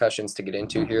better professions to get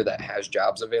into here that has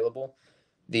jobs available.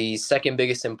 The second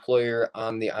biggest employer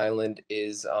on the island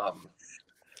is,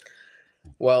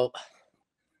 well,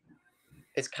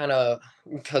 it's kind of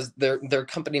because their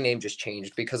company name just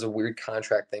changed because of weird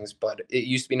contract things, but it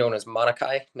used to be known as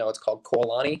Manakai. Now it's called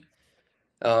Koalani.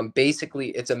 Basically,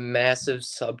 it's a massive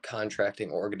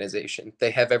subcontracting organization.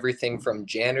 They have everything from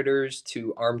janitors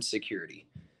to armed security.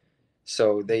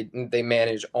 So they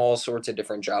manage all sorts of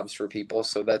different jobs for people.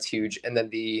 So that's huge. And then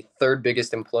the third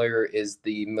biggest employer is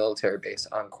the military base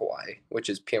on Kauai, which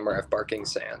is PMRF Barking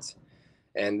Sands.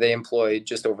 And they employ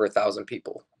just over 1,000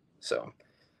 people. So,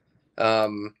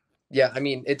 yeah, I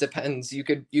mean, it depends. You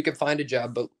could find a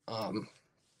job, but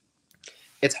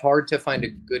it's hard to find a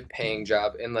good paying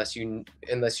job unless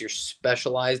you're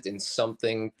specialized in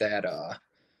something that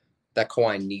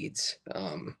Kauai needs.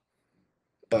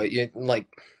 But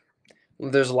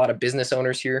there's a lot of business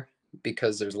owners here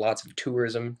because there's lots of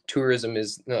tourism. Tourism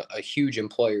is a huge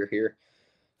employer here,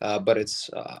 but it's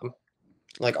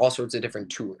like all sorts of different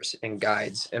tours and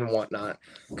guides and whatnot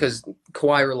because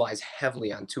Kauai relies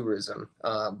heavily on tourism.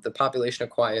 The population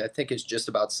of Kauai, I think, is just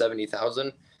about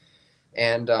 70,000,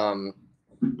 and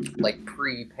like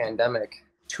pre-pandemic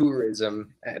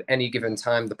tourism at any given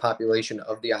time, the population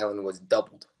of the island was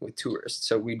doubled with tourists.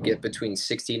 So we'd get between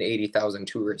 60 and 80,000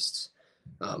 tourists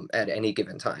at any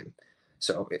given time.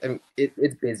 So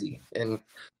it's busy, and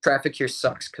traffic here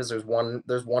sucks because there's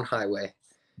one highway,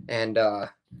 and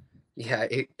yeah,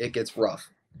 it gets rough.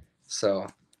 So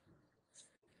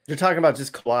You're talking about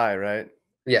just Kauai, right?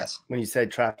 Yes. When you say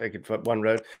traffic at one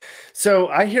road. So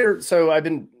I've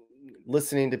been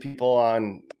listening to people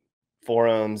on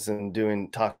forums and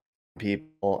talking to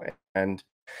people, and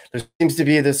there seems to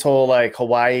be this whole like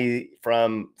Hawaii,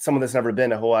 from someone that's never been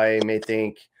to Hawaii may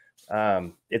think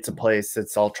it's a place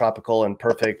that's all tropical and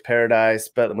perfect paradise.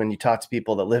 But when you talk to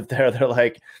people that live there, they're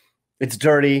like, it's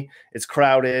dirty, it's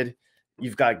crowded,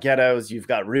 you've got ghettos, you've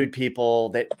got rude people,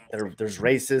 there's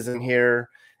racism here.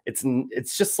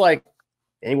 It's just like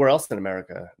anywhere else in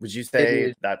America. Would you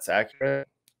say that's accurate?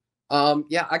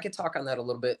 Yeah, I could talk on that a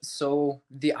little bit. So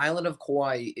the island of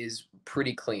Kauai is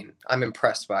pretty clean. I'm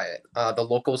impressed by it. The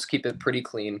locals keep it pretty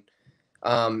clean.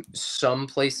 Some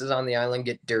places on the island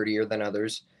get dirtier than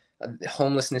others.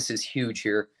 Homelessness is huge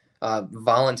here.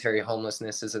 Voluntary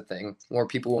homelessness is a thing where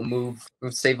people will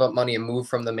save up money and move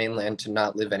from the mainland to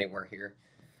not live anywhere here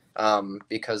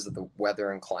because of the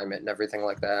weather and climate and everything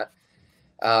like that.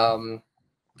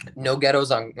 No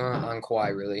ghettos on Kauai,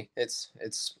 really. It's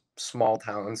small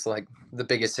towns. Like the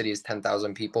biggest city is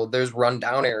 10,000 people. There's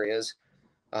rundown areas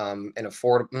and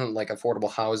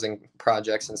affordable housing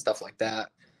projects and stuff like that.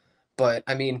 But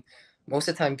I mean, most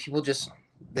of the time people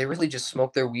they really just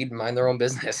smoke their weed and mind their own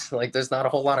business. Like there's not a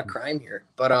whole lot of crime here.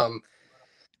 But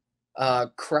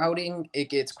Crowding, it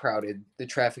gets crowded. The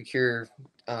traffic here,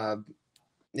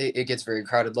 it gets very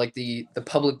crowded. Like the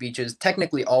public beaches,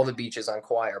 technically all the beaches on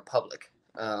Kauai are public.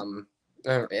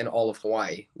 In all of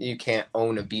Hawaii, you can't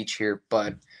own a beach here,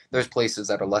 but there's places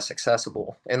that are less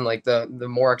accessible. And like the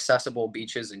more accessible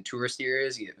beaches in tourist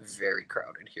areas get very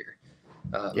crowded here.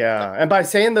 Yeah, and by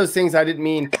saying those things, I didn't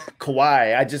mean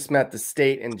Kauai. I just meant the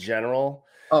state in general.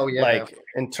 Oh yeah, like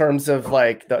in terms of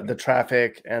like the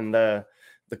traffic and the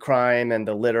crime and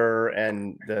the litter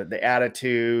and the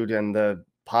attitude and the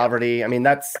poverty. I mean,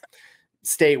 that's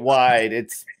statewide.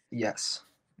 It's yes,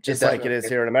 just like it is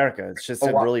here in America. It's just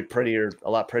a lot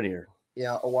prettier.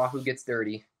 Yeah, Oahu gets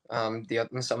dirty. Some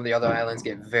of the other islands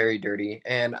get very dirty,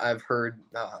 and I've heard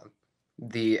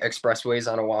the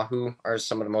expressways on Oahu are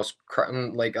some of the most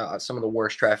some of the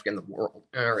worst traffic in the world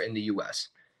or in the U.S.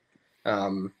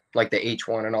 Like the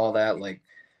H1 and all that. Like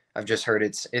I've just heard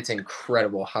it's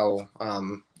incredible how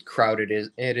crowded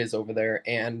it is over there,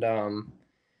 and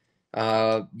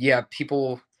yeah,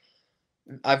 people.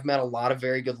 I've met a lot of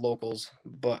very good locals,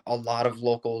 but a lot of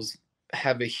locals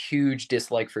have a huge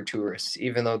dislike for tourists,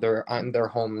 even though their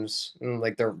homes,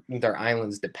 like their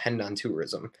islands, depend on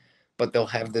tourism. But they'll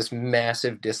have this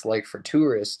massive dislike for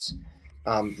tourists.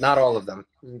 Not all of them.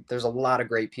 There's a lot of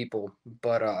great people,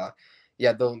 but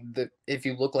yeah, if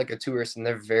you look like a tourist, and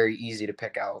they're very easy to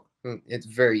pick out. It's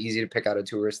very easy to pick out a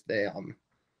tourist. They'll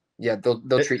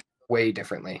treat you way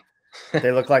differently.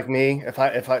 They look like me. If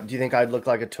I do you think I'd look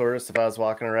like a tourist if I was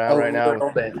walking around right now and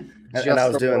I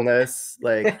was doing this,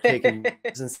 like taking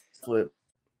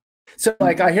so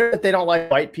like I hear that they don't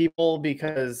like white people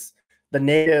because the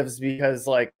natives, because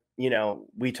like, you know,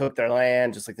 we took their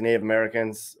land, just like the Native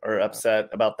Americans are upset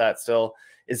about that still.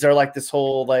 Is there like this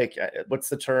whole like what's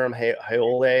the term?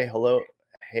 Hello?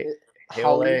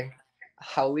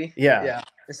 Haole? Yeah.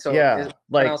 So yeah,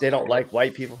 like they don't like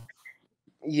white people.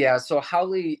 Yeah, so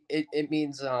haole, it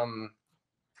means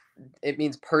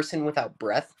person without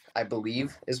breath, I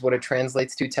believe, is what it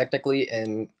translates to technically,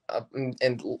 and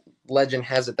legend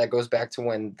has it that goes back to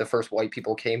when the first white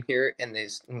people came here, and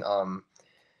the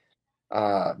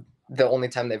only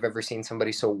time they've ever seen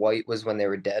somebody so white was when they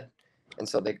were dead, and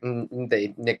so they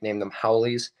nicknamed them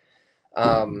haoles.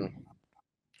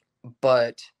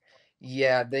 But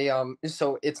yeah, they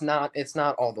so it's not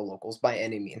all the locals by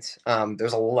any means.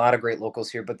 There's a lot of great locals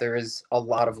here, but there is a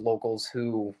lot of locals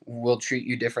who will treat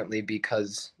you differently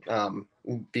because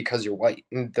you're white.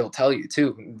 And they'll tell you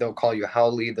too. They'll call you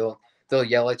haole. They'll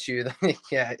yell at you.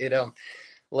 Yeah,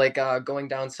 like going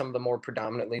down some of the more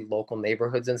predominantly local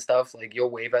neighborhoods and stuff, like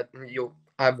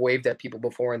I've waved at people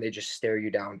before and they just stare you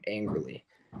down angrily.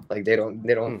 Like they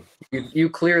don't you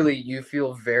clearly you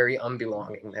feel very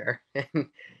unbelonging there.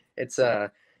 It's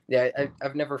yeah,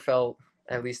 I've never felt,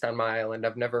 at least on my island,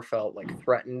 I've never felt like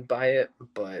threatened by it,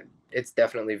 but it's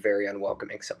definitely very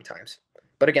unwelcoming sometimes.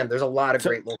 But again, there's a lot of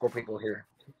great local people here.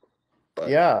 But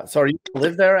yeah, so are you gonna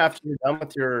live there after you're done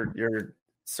with your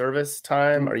service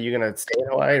time? Are you gonna stay in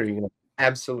Hawaii, or are you gonna?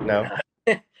 Absolutely no.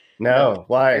 not. No,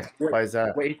 why is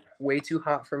that? Way too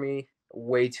hot for me,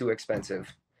 way too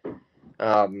expensive.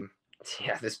 Yeah,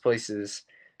 this place is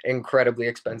incredibly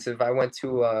expensive. I went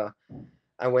to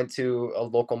a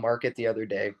local market the other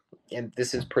day, and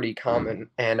this is pretty common,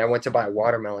 and I went to buy a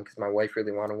watermelon because my wife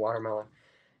really wanted a watermelon,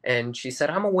 and she said,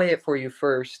 I'm gonna weigh it for you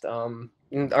first.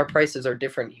 Our prices are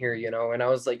different here, you know. And I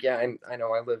was like, yeah, I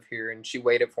know, I live here. And she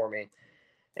weighed it for me,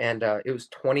 and it was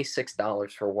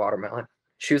 $26 for a watermelon.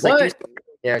 She was like,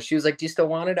 she was like, do you still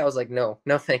want it? I was like, no,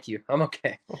 thank you, I'm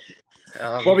okay.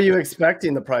 What were you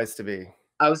expecting the price to be?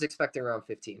 I was expecting around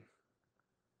 $15.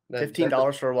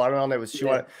 $15 for a watermelon. It was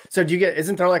So do you get?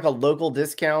 Isn't there like a local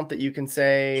discount that you can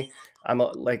say?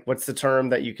 Like, what's the term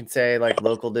that you can say, like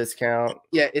local discount?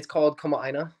 Yeah, it's called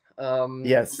kama'aina.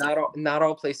 Yes. Not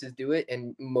all places do it,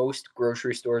 and most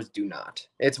grocery stores do not.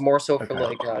 It's more so for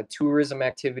like tourism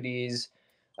activities,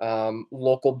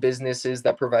 local businesses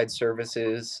that provide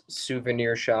services,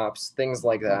 souvenir shops, things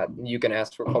like that. You can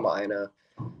ask for kama'aina.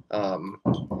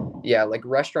 Yeah, like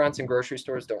restaurants and grocery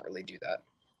stores don't really do that.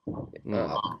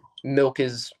 Milk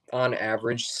is on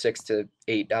average $6 to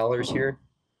 $8 here.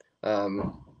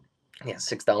 Yeah,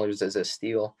 $6 is a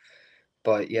steal.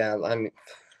 But yeah, I mean,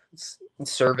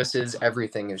 services,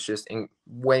 everything is just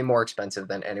way more expensive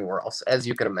than anywhere else, as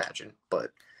you could imagine. But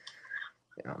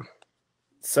yeah.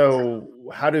 So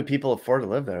how do people afford to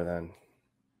live there then?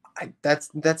 That's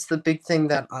the big thing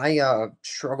that I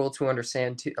struggle to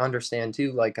understand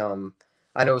too. Like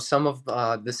I know some of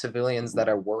the civilians that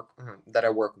I work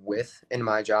with in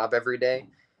my job every day.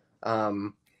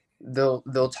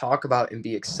 They'll talk about and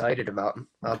be excited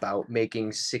about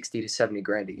making 60 to 70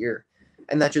 grand a year.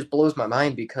 And that just blows my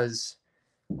mind because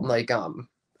like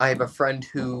I have a friend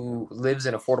who lives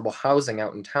in affordable housing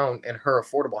out in town, and her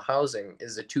affordable housing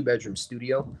is a 2-bedroom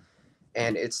studio,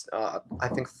 and it's I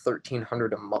think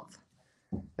 1,300 a month.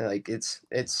 Like it's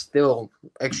still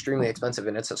extremely expensive,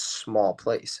 and it's a small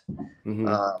place.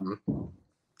 Mm-hmm.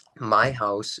 My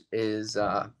house is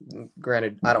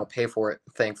granted I don't pay for it,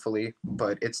 thankfully,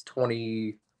 but it's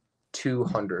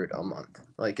 2,200 a month.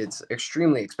 Like it's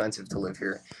extremely expensive to live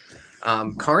here.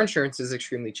 Car insurance is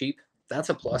extremely cheap. That's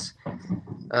a plus.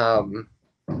 Um,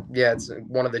 yeah, it's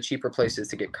one of the cheaper places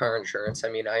to get car insurance. I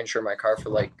mean, I insure my car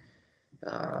for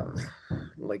uh,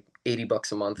 like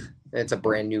 $80 a month. It's a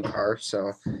brand new car,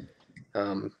 so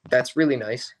that's really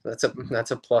nice. That's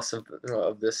a plus of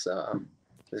this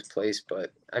this place.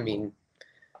 But I mean,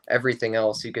 everything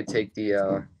else you could take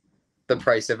the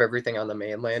price of everything on the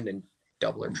mainland and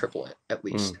double or triple it at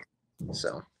least.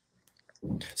 So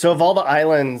of all the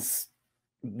islands,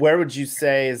 where would you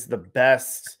say is the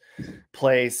best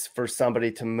place for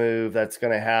somebody to move that's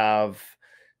going to have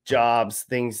jobs,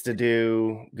 things to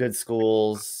do, good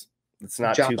schools, it's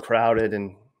not too crowded?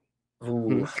 And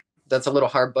that's a little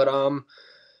hard, but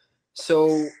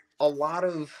so a lot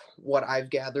of what I've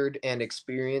gathered and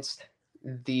experienced,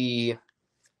 the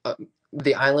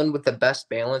island with the best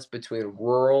balance between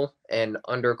rural and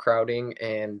undercrowding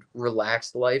and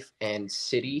relaxed life and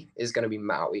city is going to be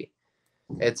Maui.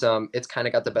 It's kind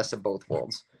of got the best of both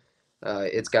worlds.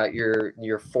 It's got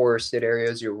your forested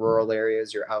areas, your rural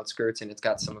areas, your outskirts, and it's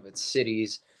got some of its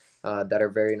cities that are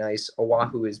very nice.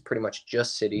 Oahu is pretty much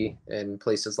just city, and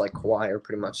places like Hawaii are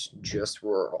pretty much just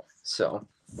rural. So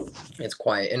it's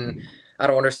quiet, and I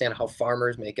don't understand how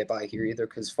farmers make it by here either,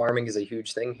 because farming is a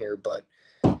huge thing here. But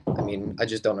I mean, I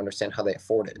just don't understand how they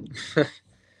afford it.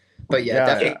 But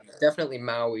yeah, definitely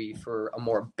Maui for a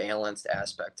more balanced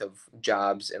aspect of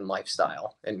jobs and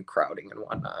lifestyle and crowding and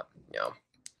whatnot.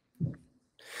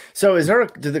 So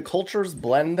do the cultures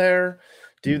blend there?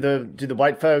 Do the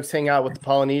white folks hang out with the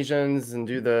Polynesians, and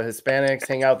do the Hispanics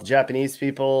hang out with the Japanese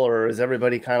people, or is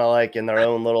everybody kind of like in their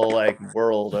own little like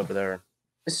world over there?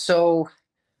 So,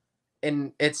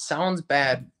 and it sounds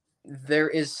bad, there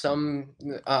is some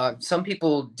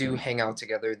people do hang out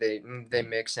together. They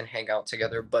mix and hang out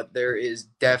together, but there is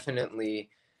definitely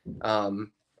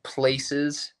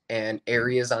places and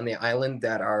areas on the island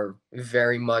that are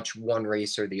very much one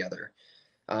race or the other.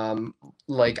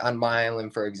 Like on my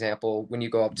island, for example, when you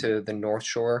go up to the North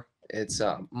Shore, it's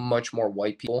much more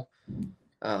white people.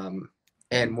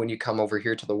 And when you come over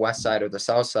here to the west side or the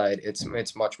south side,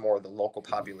 it's much more the local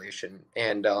population.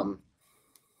 And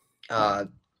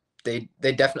they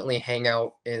definitely hang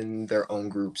out in their own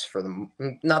groups for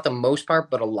not the most part,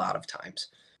 but a lot of times.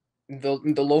 The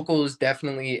locals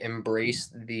definitely embrace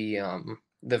the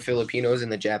Filipinos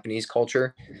and the Japanese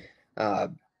culture,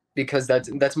 because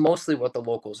that's mostly what the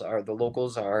locals are. The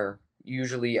locals are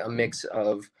usually a mix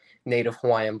of native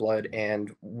Hawaiian blood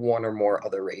and one or more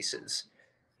other races.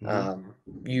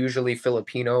 Usually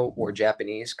Filipino or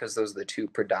Japanese, because those are the two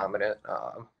predominant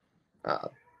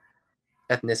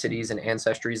ethnicities and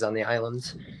ancestries on the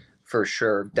islands. For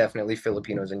sure, definitely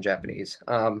Filipinos and Japanese.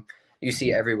 You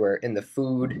see everywhere in the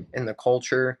food, in the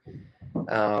culture.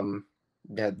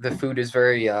 The food is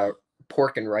very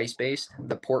pork and rice based.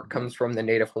 The pork comes from the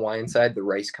native Hawaiian side. The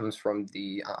rice comes from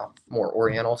the more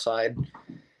Oriental side.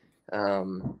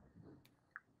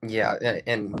 Yeah,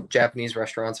 and Japanese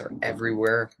restaurants are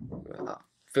everywhere.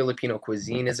 Filipino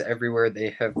cuisine is everywhere. They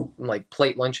have like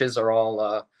plate lunches are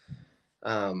all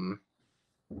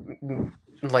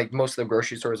like most of the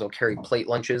grocery stores will carry plate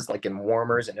lunches like in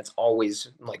warmers, and it's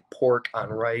always like pork on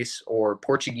rice or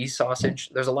Portuguese sausage.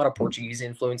 There's a lot of Portuguese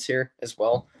influence here as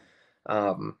well.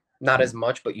 Not as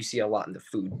much, but you see a lot in the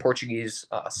food. Portuguese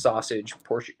sausage,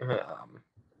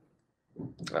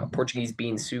 Portuguese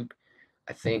bean soup.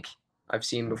 I think I've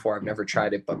seen before. I've never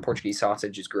tried it, but Portuguese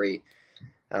sausage is great.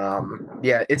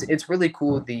 Yeah, it's really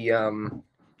cool.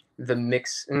 The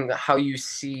mix and how you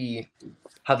see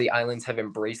how the islands have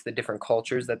embraced the different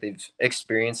cultures that they've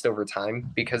experienced over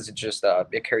time, because it just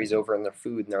it carries over in their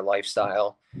food and their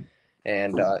lifestyle,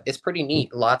 and it's pretty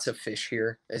neat. Lots of fish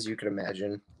here, as you can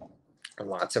imagine,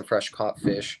 lots of fresh caught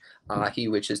fish. Ahi,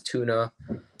 which is tuna,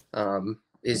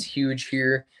 is huge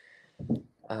here.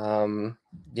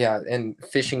 Yeah, and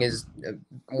fishing is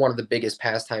one of the biggest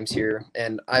pastimes here,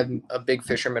 and I'm a big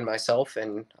fisherman myself,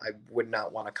 and I would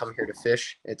not want to come here to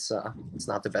fish. It's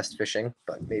not the best fishing,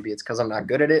 but maybe it's because I'm not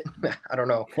good at it. I don't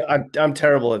know. I'm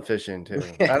terrible at fishing too.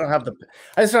 I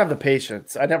just don't have the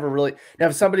patience. I never really. Now,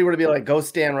 if somebody were to be like, go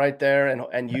stand right there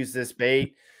and use this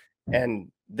bait, and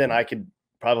then I'd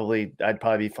probably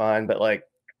be fine. But like,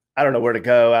 I don't know where to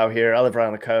go out here. I live right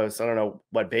on the coast. I don't know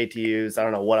what bait to use. I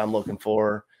don't know what I'm looking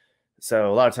for.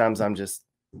 So a lot of times I'm just,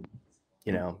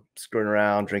 screwing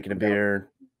around, drinking a beer,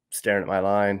 staring at my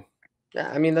line.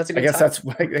 Yeah, I mean, that's a I good guess time.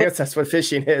 that's what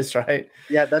fishing is, right?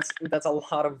 Yeah, that's a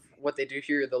lot of what they do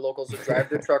here. The locals will drive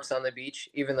their trucks on the beach,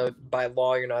 even though by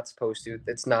law you're not supposed to.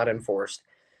 It's not enforced.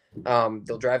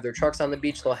 They'll drive their trucks on the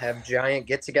beach. They'll have giant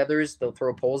get-togethers. They'll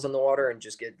throw poles in the water and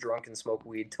just get drunk and smoke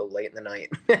weed till late in the night.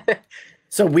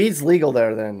 So weed's legal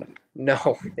there then?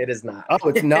 No, it is not. Oh,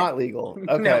 it's not legal.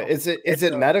 Okay. No, Is it it's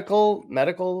medical?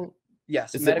 Medical?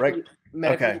 Yes, Is it medically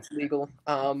Okay. it's legal.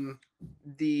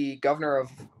 The governor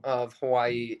of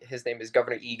Hawaii, his name is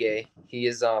Governor Ige. He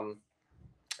is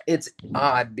it's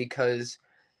odd because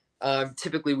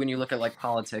typically when you look at like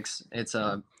politics, it's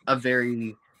a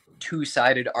very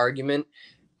two-sided argument.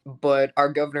 But our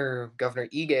Governor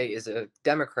Ige is a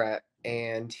Democrat,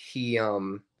 and he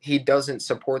doesn't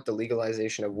support the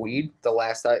legalization of weed. The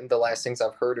last things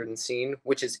I've heard and seen,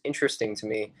 which is interesting to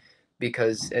me,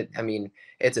 because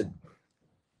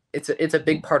it's a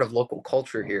big part of local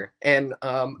culture here, and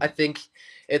I think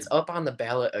it's up on the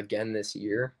ballot again this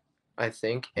year. I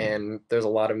think, and there's a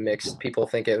lot of mixed. People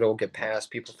think it'll get passed.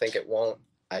 People think it won't.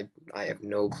 I have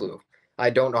no clue. I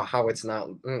don't know how it's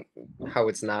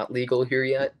not legal here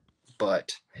yet,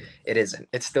 but it isn't.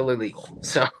 It's still illegal.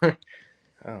 So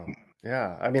Oh,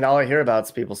 yeah. I mean, all I hear about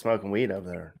is people smoking weed over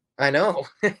there. I know.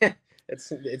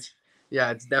 it's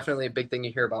yeah, it's definitely a big thing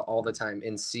you hear about all the time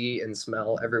and see and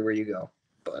smell everywhere you go.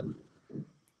 But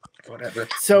whatever.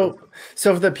 So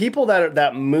the people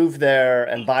that move there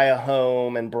and buy a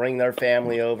home and bring their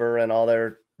family over and all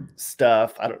their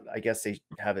stuff, I guess they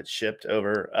have it shipped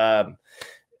over.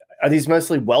 Are these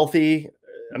mostly wealthy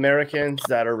Americans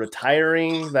that are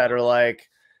retiring, that are like,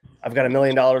 I've got $1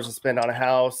 million to spend on a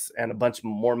house and a bunch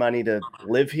more money to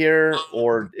live here?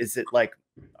 Or is it like,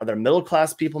 are there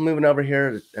middle-class people moving over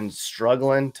here and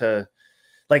struggling to,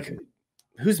 like,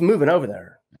 who's moving over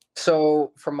there?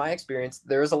 So from my experience,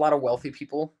 there's a lot of wealthy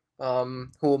people who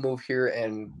will move here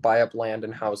and buy up land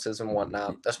and houses and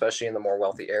whatnot, especially in the more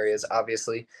wealthy areas,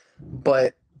 obviously.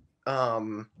 But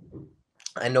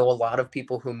I know a lot of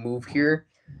people who move here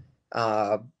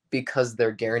because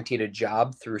they're guaranteed a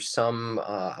job through some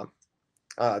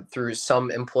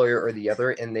employer or the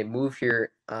other, and they move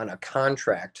here on a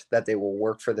contract that they will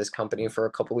work for this company for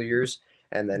a couple of years,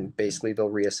 and then basically they'll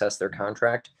reassess their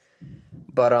contract.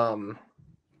 But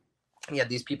yeah,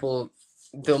 these people,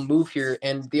 they'll move here,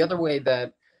 and the other way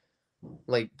that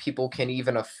like people can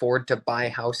even afford to buy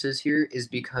houses here is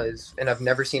because, and I've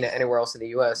never seen it anywhere else in the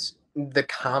US, the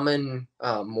common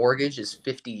mortgage is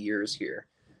 50 years here.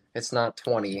 It's not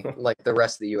 20 like the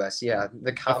rest of the US. Yeah,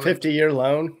 the common 50-year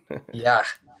loan. yeah,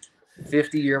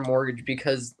 50-year mortgage,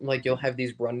 because like you'll have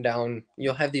these rundown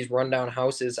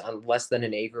houses on less than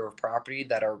an acre of property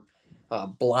that are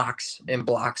blocks and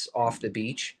blocks off the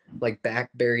beach, like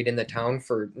buried in the town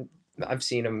for, I've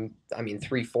seen them. I mean,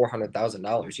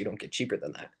 $300,000-$400,000. You don't get cheaper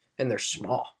than that, and they're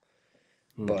small.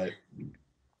 But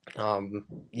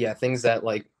yeah, things that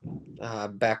like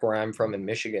back where I'm from in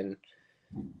Michigan.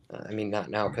 I mean, not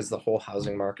now because the whole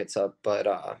housing market's up, but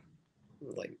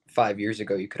like 5 years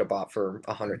ago, you could have bought for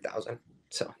 100,000,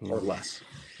 so or less.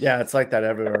 Yeah, it's like that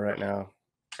everywhere right now.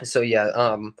 So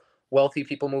yeah, wealthy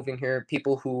people moving here,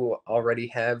 people who already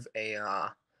have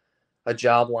a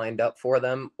job lined up for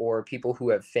them, or people who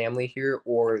have family here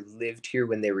or lived here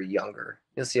when they were younger.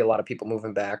 You'll see a lot of people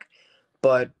moving back,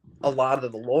 but a lot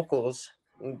of the locals,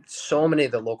 so many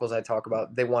of the locals I talk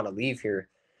about, they want to leave here.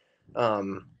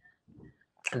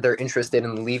 They're interested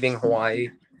in leaving Hawaii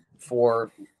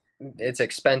for it's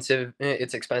expensive,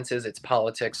 it's expenses, it's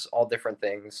politics, all different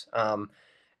things.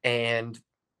 And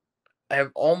I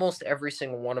have almost every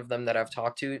single one of them that I've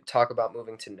talked to talk about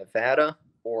moving to Nevada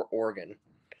or Oregon.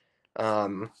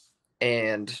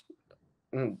 And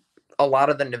a lot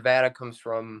of the Nevada comes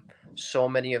from so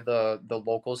many of the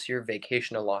locals here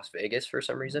vacation to Las Vegas for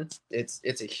some reason. It's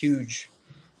a huge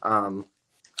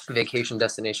vacation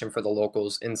destination for the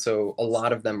locals, and so a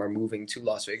lot of them are moving to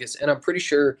Las Vegas. And I'm pretty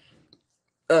sure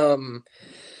I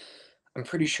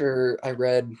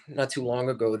read not too long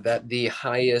ago that the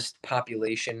highest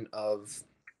population of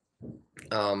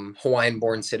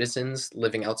Hawaiian-born citizens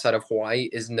living outside of Hawaii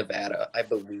is Nevada, I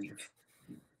believe.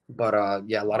 But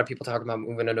yeah, a lot of people talking about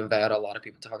moving to Nevada. A lot of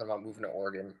people talking about moving to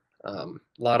Oregon. A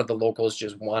lot of the locals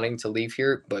just wanting to leave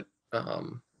here, but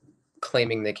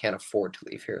claiming they can't afford to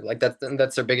leave here. Like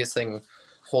that's their biggest thing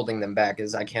holding them back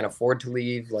is I can't afford to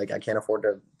leave. Like I can't afford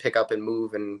to pick up and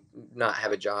move and not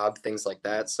have a job, things like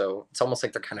that. So it's almost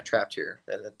like they're kind of trapped here.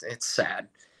 And it's sad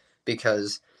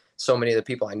because so many of the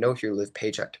people I know here live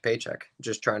paycheck to paycheck,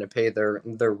 just trying to pay their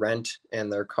rent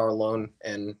and their car loan,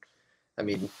 and I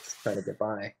mean, trying to get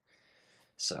by.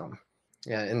 So,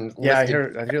 yeah, and Yeah, I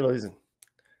lifted, hear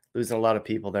losing a lot of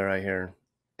people there, I hear.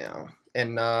 yeah,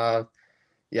 and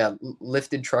yeah,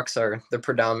 lifted trucks are the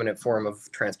predominant form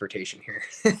of transportation here.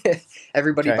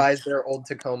 Everybody Okay. buys their old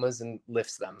Tacomas and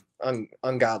lifts them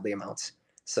ungodly amounts.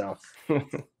 So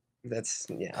that's,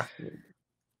 yeah.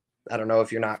 I don't know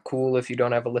if you're not cool if you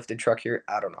don't have a lifted truck here.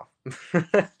 I don't know.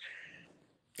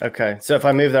 Okay. So if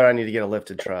I move there, I need to get a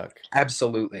lifted truck.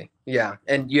 Absolutely. Yeah.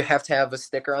 And you have to have a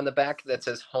sticker on the back that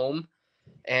says home,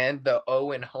 and the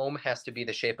O in home has to be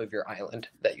the shape of your island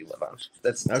that you live on.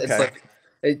 It's Okay. like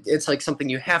it's like something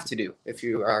you have to do if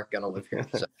you are going to live here.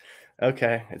 So,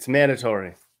 Okay. It's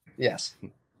mandatory. yes.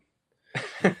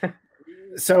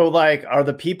 So, like, are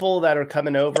the people that are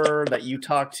coming over that you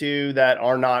talk to that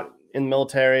are not in the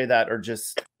military, that are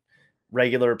just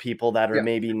regular people that are Yeah.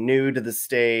 maybe new to the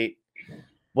state,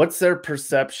 what's their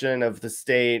perception of the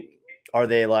state? Are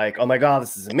they like, oh my God,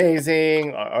 this is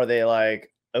amazing? Or are they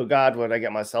like, oh God, what did I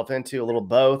get myself into? A little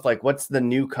both. Like, what's the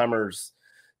newcomers'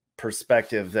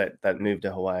 perspective that moved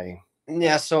to Hawaii?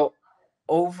 Yeah, so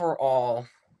overall,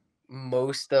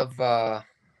 most of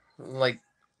like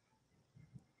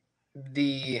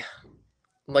the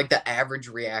the average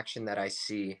reaction that I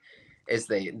see is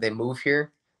they move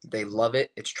here, they love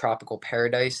it, it's tropical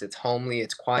paradise, it's homely,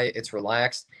 it's quiet, it's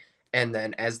relaxed, and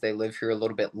then as they live here a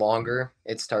little bit longer,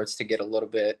 it starts to get a little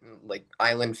bit like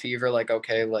island fever, like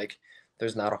okay, like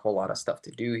there's not a whole lot of stuff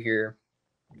to do here.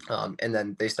 And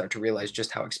then they start to realize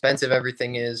just how expensive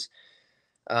everything is.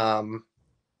 And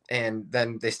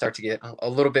then they start to get a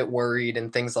little bit worried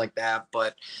and things like that.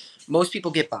 But most people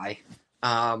get by.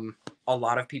 A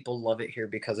lot of people love it here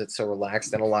because it's so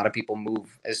relaxed, and a lot of people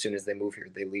move as soon as they move here.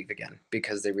 They leave again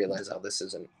because they realize, oh, this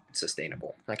isn't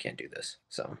sustainable. I can't do this.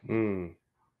 So,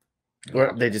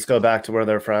 Where they just go back to where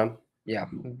they're from. yeah,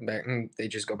 they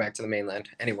just go back to the mainland,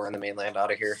 anywhere on the mainland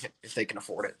out of here if they can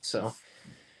afford it. So,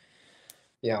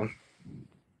 yeah.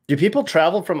 Do people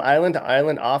travel from island to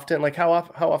island often? Like how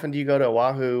often do you go to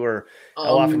Oahu, or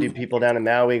how often do people down in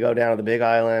Maui go down to the Big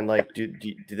Island? Like do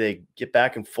they get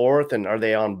back and forth, and are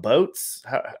they on boats?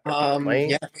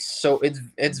 Yeah, so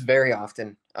it's very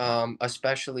often.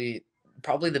 Especially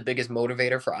probably the biggest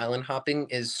motivator for island hopping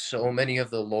is so many of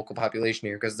the local population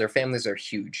here, because their families are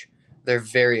huge. They're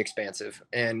very expansive,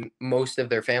 and most of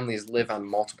their families live on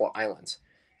multiple islands.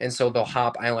 And so they'll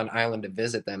hop island to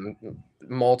visit them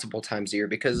multiple times a year,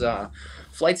 because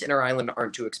flights inter-island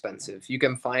aren't too expensive. You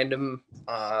can find them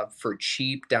for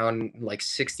cheap, down like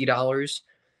 $60.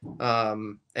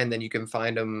 And then you can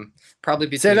find them probably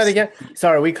between. Say that again.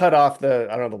 Sorry, we cut off the,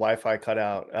 I don't know, the Wi-Fi cut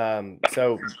out.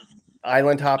 So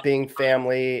island hopping,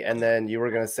 family, and then you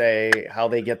were going to say how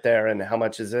they get there and how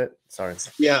much is it? Sorry.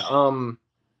 Yeah.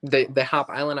 They hop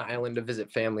island to island to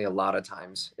visit family a lot of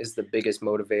times is the biggest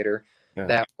motivator. Yeah.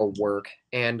 That will work.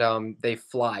 And they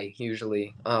fly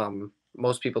usually.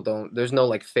 Most people don't. There's no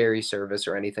like ferry service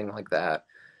or anything like that.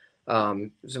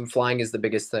 Some flying is the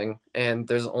biggest thing. And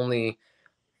there's only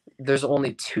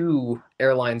two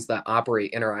airlines that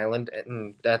operate inter-island,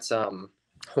 and that's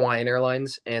Hawaiian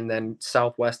Airlines, and then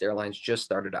Southwest Airlines just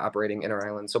started operating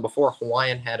inter-island. So before,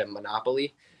 Hawaiian had a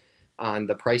monopoly on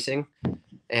the pricing,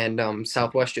 and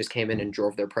Southwest just came in and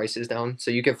drove their prices down.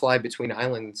 So you can fly between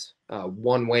islands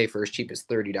one way for as cheap as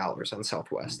 $30 on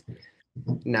Southwest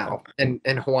now. And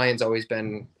Hawaiian's always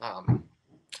been a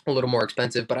little more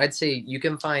expensive, but I'd say you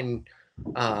can find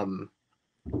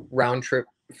round trip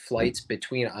flights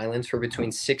between islands for between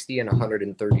 $60 and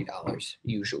 $130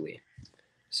 usually.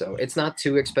 So it's not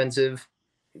too expensive.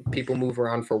 People move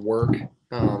around for work.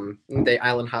 They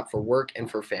island hop for work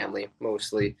and for family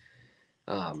mostly.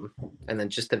 And then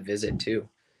just to visit too.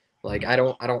 Like I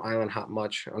don't island hop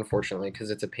much, unfortunately, because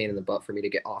it's a pain in the butt for me to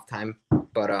get off time.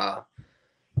 But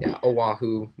yeah,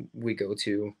 Oahu we go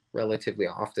to relatively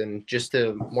often, just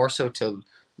to more so to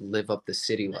live up the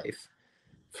city life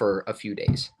for a few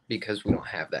days, because we don't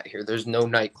have that here. There's no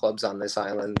nightclubs on this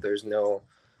island. There's no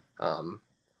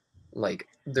like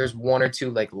there's one or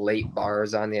two like late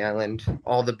bars on the island.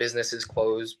 All the businesses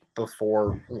close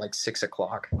before like 6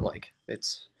 o'clock. Like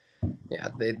it's, yeah,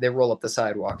 they roll up the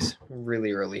sidewalks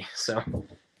really early. So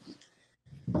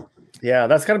yeah,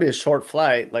 that's got to be a short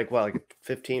flight, like what, like a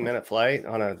 15-minute flight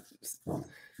on a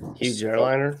huge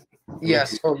airliner. Yeah,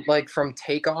 so like from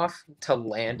takeoff to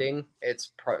landing,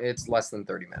 it's less than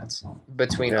 30 minutes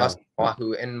between us and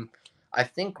Oahu. And I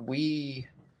think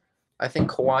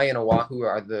Kauai and Oahu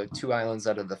are the two islands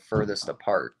that are the furthest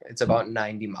apart. It's about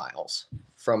 90 miles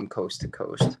from coast to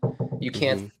coast. You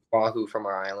can't Oahu from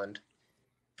our island.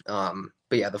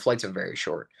 But yeah, the flights are very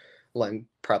short, like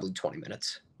probably 20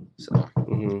 minutes. So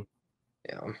Mhm.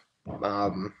 yeah,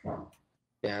 um,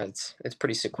 yeah, it's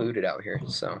pretty secluded out here.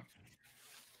 So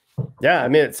Yeah, I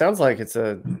mean, it sounds like it's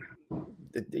a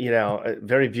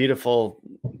very beautiful,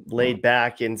 laid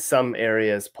back in some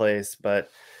areas place, but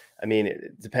I mean,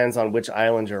 it depends on which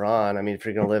island you're on. I mean, if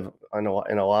you're going to live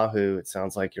in Oahu, it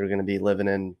sounds like you're going to be living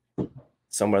in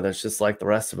somewhere that's just like the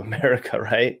rest of America,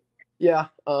 right? yeah,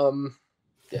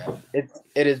 yeah,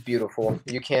 it is beautiful.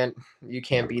 You can't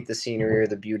beat the scenery or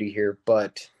the beauty here,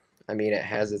 but I mean, it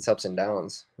has its ups and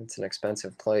downs. It's an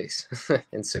expensive place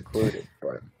and secluded,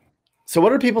 but So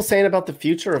what are people saying about the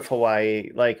future of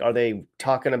Hawaii? Like, are they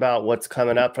talking about what's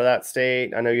coming up for that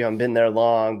state? I know you haven't been there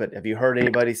long, but have you heard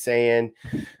anybody saying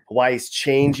Hawaii's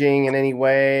changing in any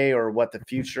way or what the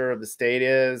future of the state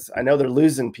is? I know they're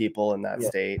losing people in that yeah.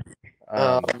 state.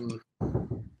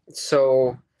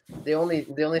 So the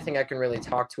only thing I can really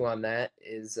talk to on that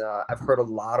is I've heard a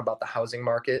lot about the housing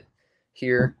market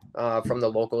here from the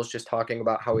locals, just talking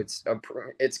about how it's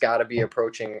got to be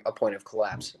approaching a point of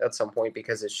collapse at some point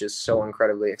because it's just so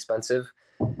incredibly expensive,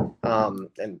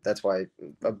 and that's why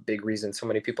a big reason so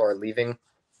many people are leaving.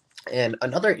 And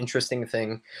another interesting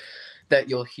thing that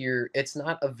you'll hear, it's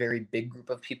not a very big group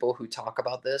of people who talk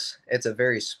about this. It's a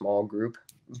very small group,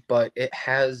 but it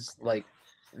has like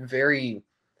very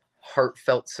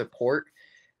heartfelt support,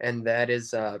 and that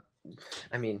is I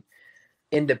mean,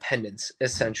 independence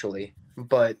essentially.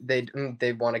 But they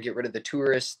want to get rid of the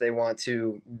tourists. They want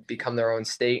to become their own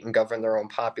state and govern their own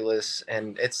populace.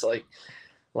 And it's like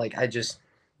I just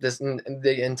this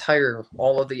the entire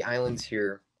all of the islands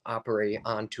here operate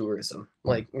on tourism.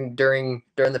 Like during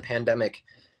the pandemic,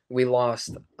 we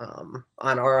lost on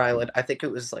our island. I think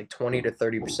it was like 20 to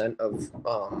 30%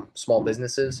 of small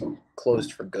businesses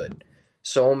closed for good.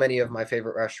 So many of my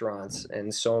favorite restaurants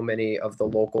and so many of the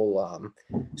local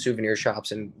souvenir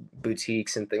shops and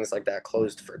boutiques and things like that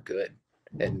closed for good,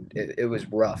 and it was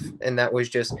rough. And that was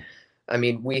just, I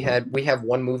mean, we have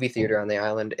one movie theater on the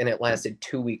island, and it lasted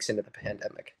 2 weeks into the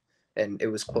pandemic, and it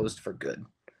was closed for good.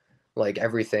 Like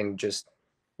everything, just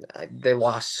they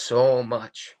lost so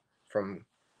much from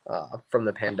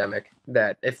the pandemic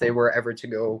that if they were ever to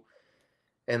go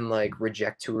and like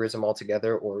reject tourism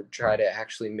altogether or try to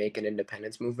actually make an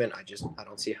independence movement, I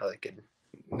don't see how they could.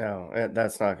 No,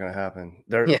 that's not going to happen.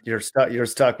 Yeah. You're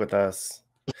stuck with us.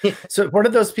 So where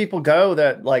did those people go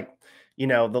that like,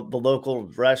 the local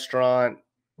restaurant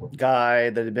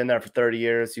guy that had been there for 30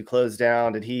 years who closed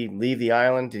down? Did he leave the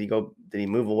island? Did he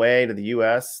move away to the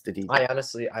US? I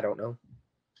honestly, I don't know.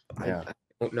 Yeah. I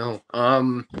don't know.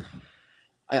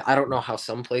 I don't know how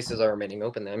some places are remaining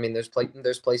open. I mean, there's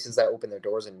places that open their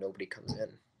doors and nobody comes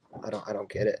in. I don't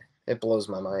get it. It blows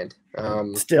my mind.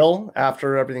 Still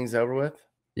after everything's over with?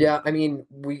 Yeah, I mean,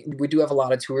 we do have a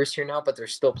lot of tourists here now, but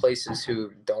there's still places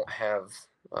who don't have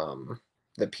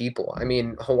the people. I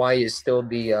mean, Hawaii is still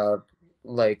the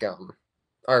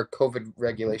our COVID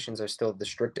regulations are still the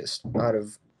strictest out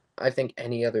of I think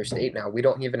any other state now. We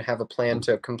don't even have a plan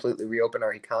to completely reopen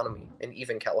our economy, and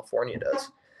even California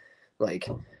does. Like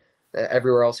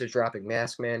everywhere else is dropping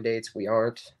mask mandates. We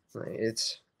aren't. Like,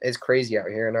 it's crazy out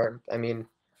here, and I mean,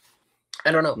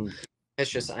 I don't know.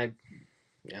 It's just I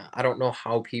don't know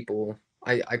how people.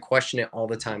 I question it all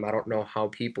the time. I don't know how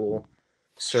people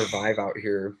survive out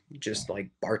here just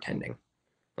like bartending.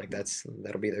 Like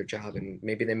that'll be their job, and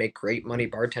maybe they make great money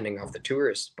bartending off the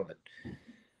tourists, but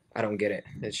I don't get it.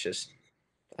 It's just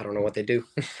I don't know what they do.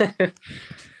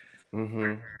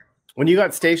 Mm-hmm. When you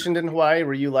got stationed in Hawaii,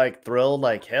 were you like thrilled,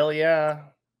 like hell yeah?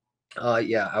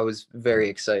 Yeah, I was very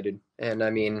excited, and I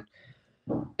mean,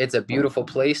 it's a beautiful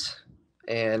place,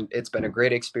 and it's been a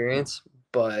great experience,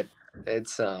 but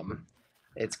it's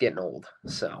getting old,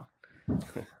 so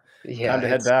yeah. Time to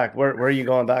head back. Where are you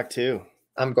going back to?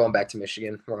 I'm going back to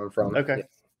Michigan, where I'm from. Okay.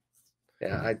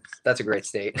 Yeah, that's a great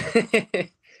state.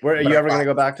 Where are you ever going to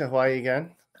go back to Hawaii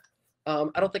again? I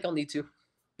don't think I'll need to.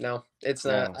 No, it's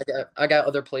No. I got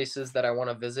other places that I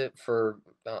want to visit for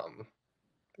the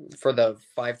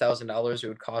 $5,000 it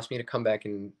would cost me to come back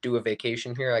and do a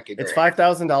vacation here. I could go. It's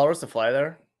 $5,000 to fly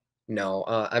there? No,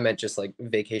 I meant just like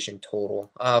vacation total.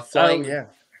 Flying, yeah.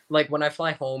 Like when I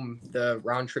fly home, the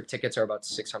round trip tickets are about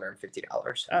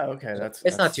 $650. Oh, okay.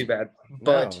 It's not too bad.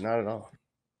 But no, not at all.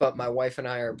 But my wife and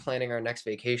I are planning our next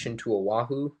vacation to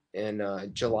Oahu in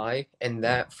July, and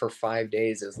that for 5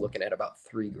 days is looking at about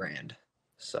 $3,000.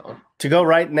 So to go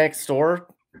right next door?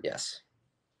 Yes.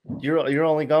 You're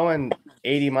only going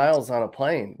 80 miles on a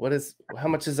plane. How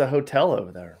much is a hotel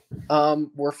over there?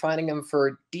 We're finding them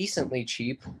for decently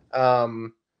cheap.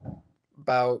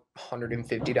 about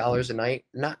 $150 a night.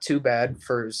 Not too bad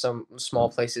for some small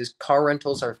places. Car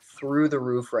rentals are through the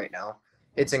roof right now.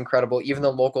 It's incredible. Even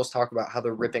the locals talk about how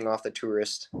they're ripping off the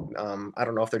tourists. I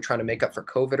don't know if they're trying to make up for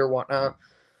COVID or whatnot,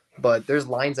 but there's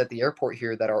lines at the airport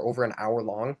here that are over an hour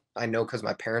long. I know because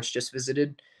my parents just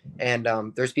visited, and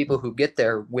there's people who get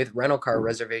there with rental car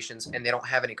reservations and they don't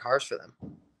have any cars for them.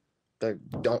 They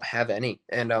don't have any,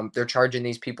 and they're charging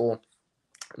these people,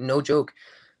 no joke,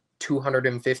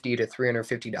 $250 to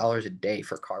 $350 a day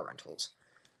for car rentals.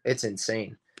 It's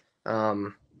insane.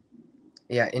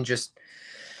 Yeah, and just,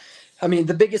 I mean,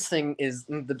 the biggest thing is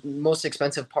the most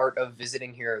expensive part of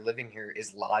visiting here or living here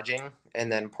is lodging,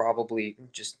 and then probably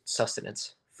just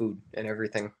sustenance, food, and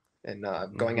everything. And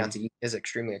going out to eat is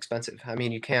extremely expensive. I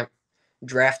mean, you can't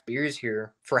draft beers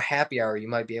here for happy hour. You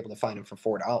might be able to find them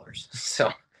for $4.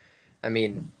 So, I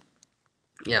mean,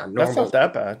 yeah, That's normal. not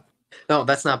that bad. No,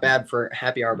 that's not bad for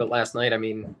happy hour. But last night, I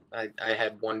mean, I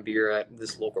had one beer at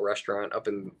this local restaurant up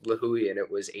in Lahui, and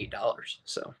it was $8.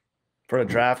 So For a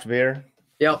draft beer?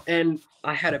 yeah, and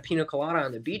I had a pina colada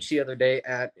on the beach the other day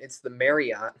it's the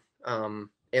Marriott,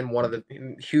 in one of the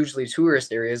hugely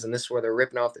tourist areas, and this is where they're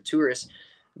ripping off the tourists.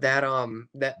 That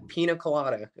pina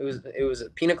colada, it was a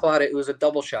pina colada, it was a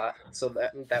double shot, so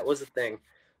that was a thing,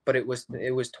 but it was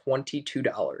 $22.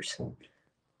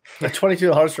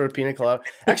 $22 for a pina colada.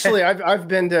 Actually, I've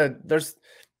been to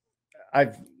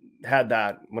I've had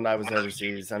that when I was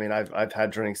overseas. I mean, I've had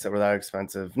drinks that were that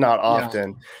expensive. Not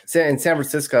often. Yeah. In San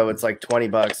Francisco, it's like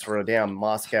 $20 for a damn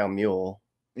Moscow Mule.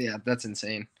 Yeah, that's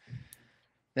insane.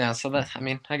 Yeah, so that, I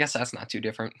mean, I guess that's not too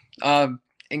different.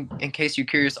 In case you're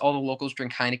curious, all the locals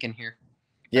drink Heineken here.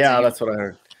 That's what I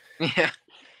heard. Yeah,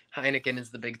 Heineken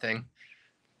is the big thing.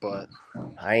 But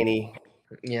Heine.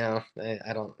 Yeah,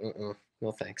 I don't.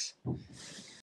 No thanks.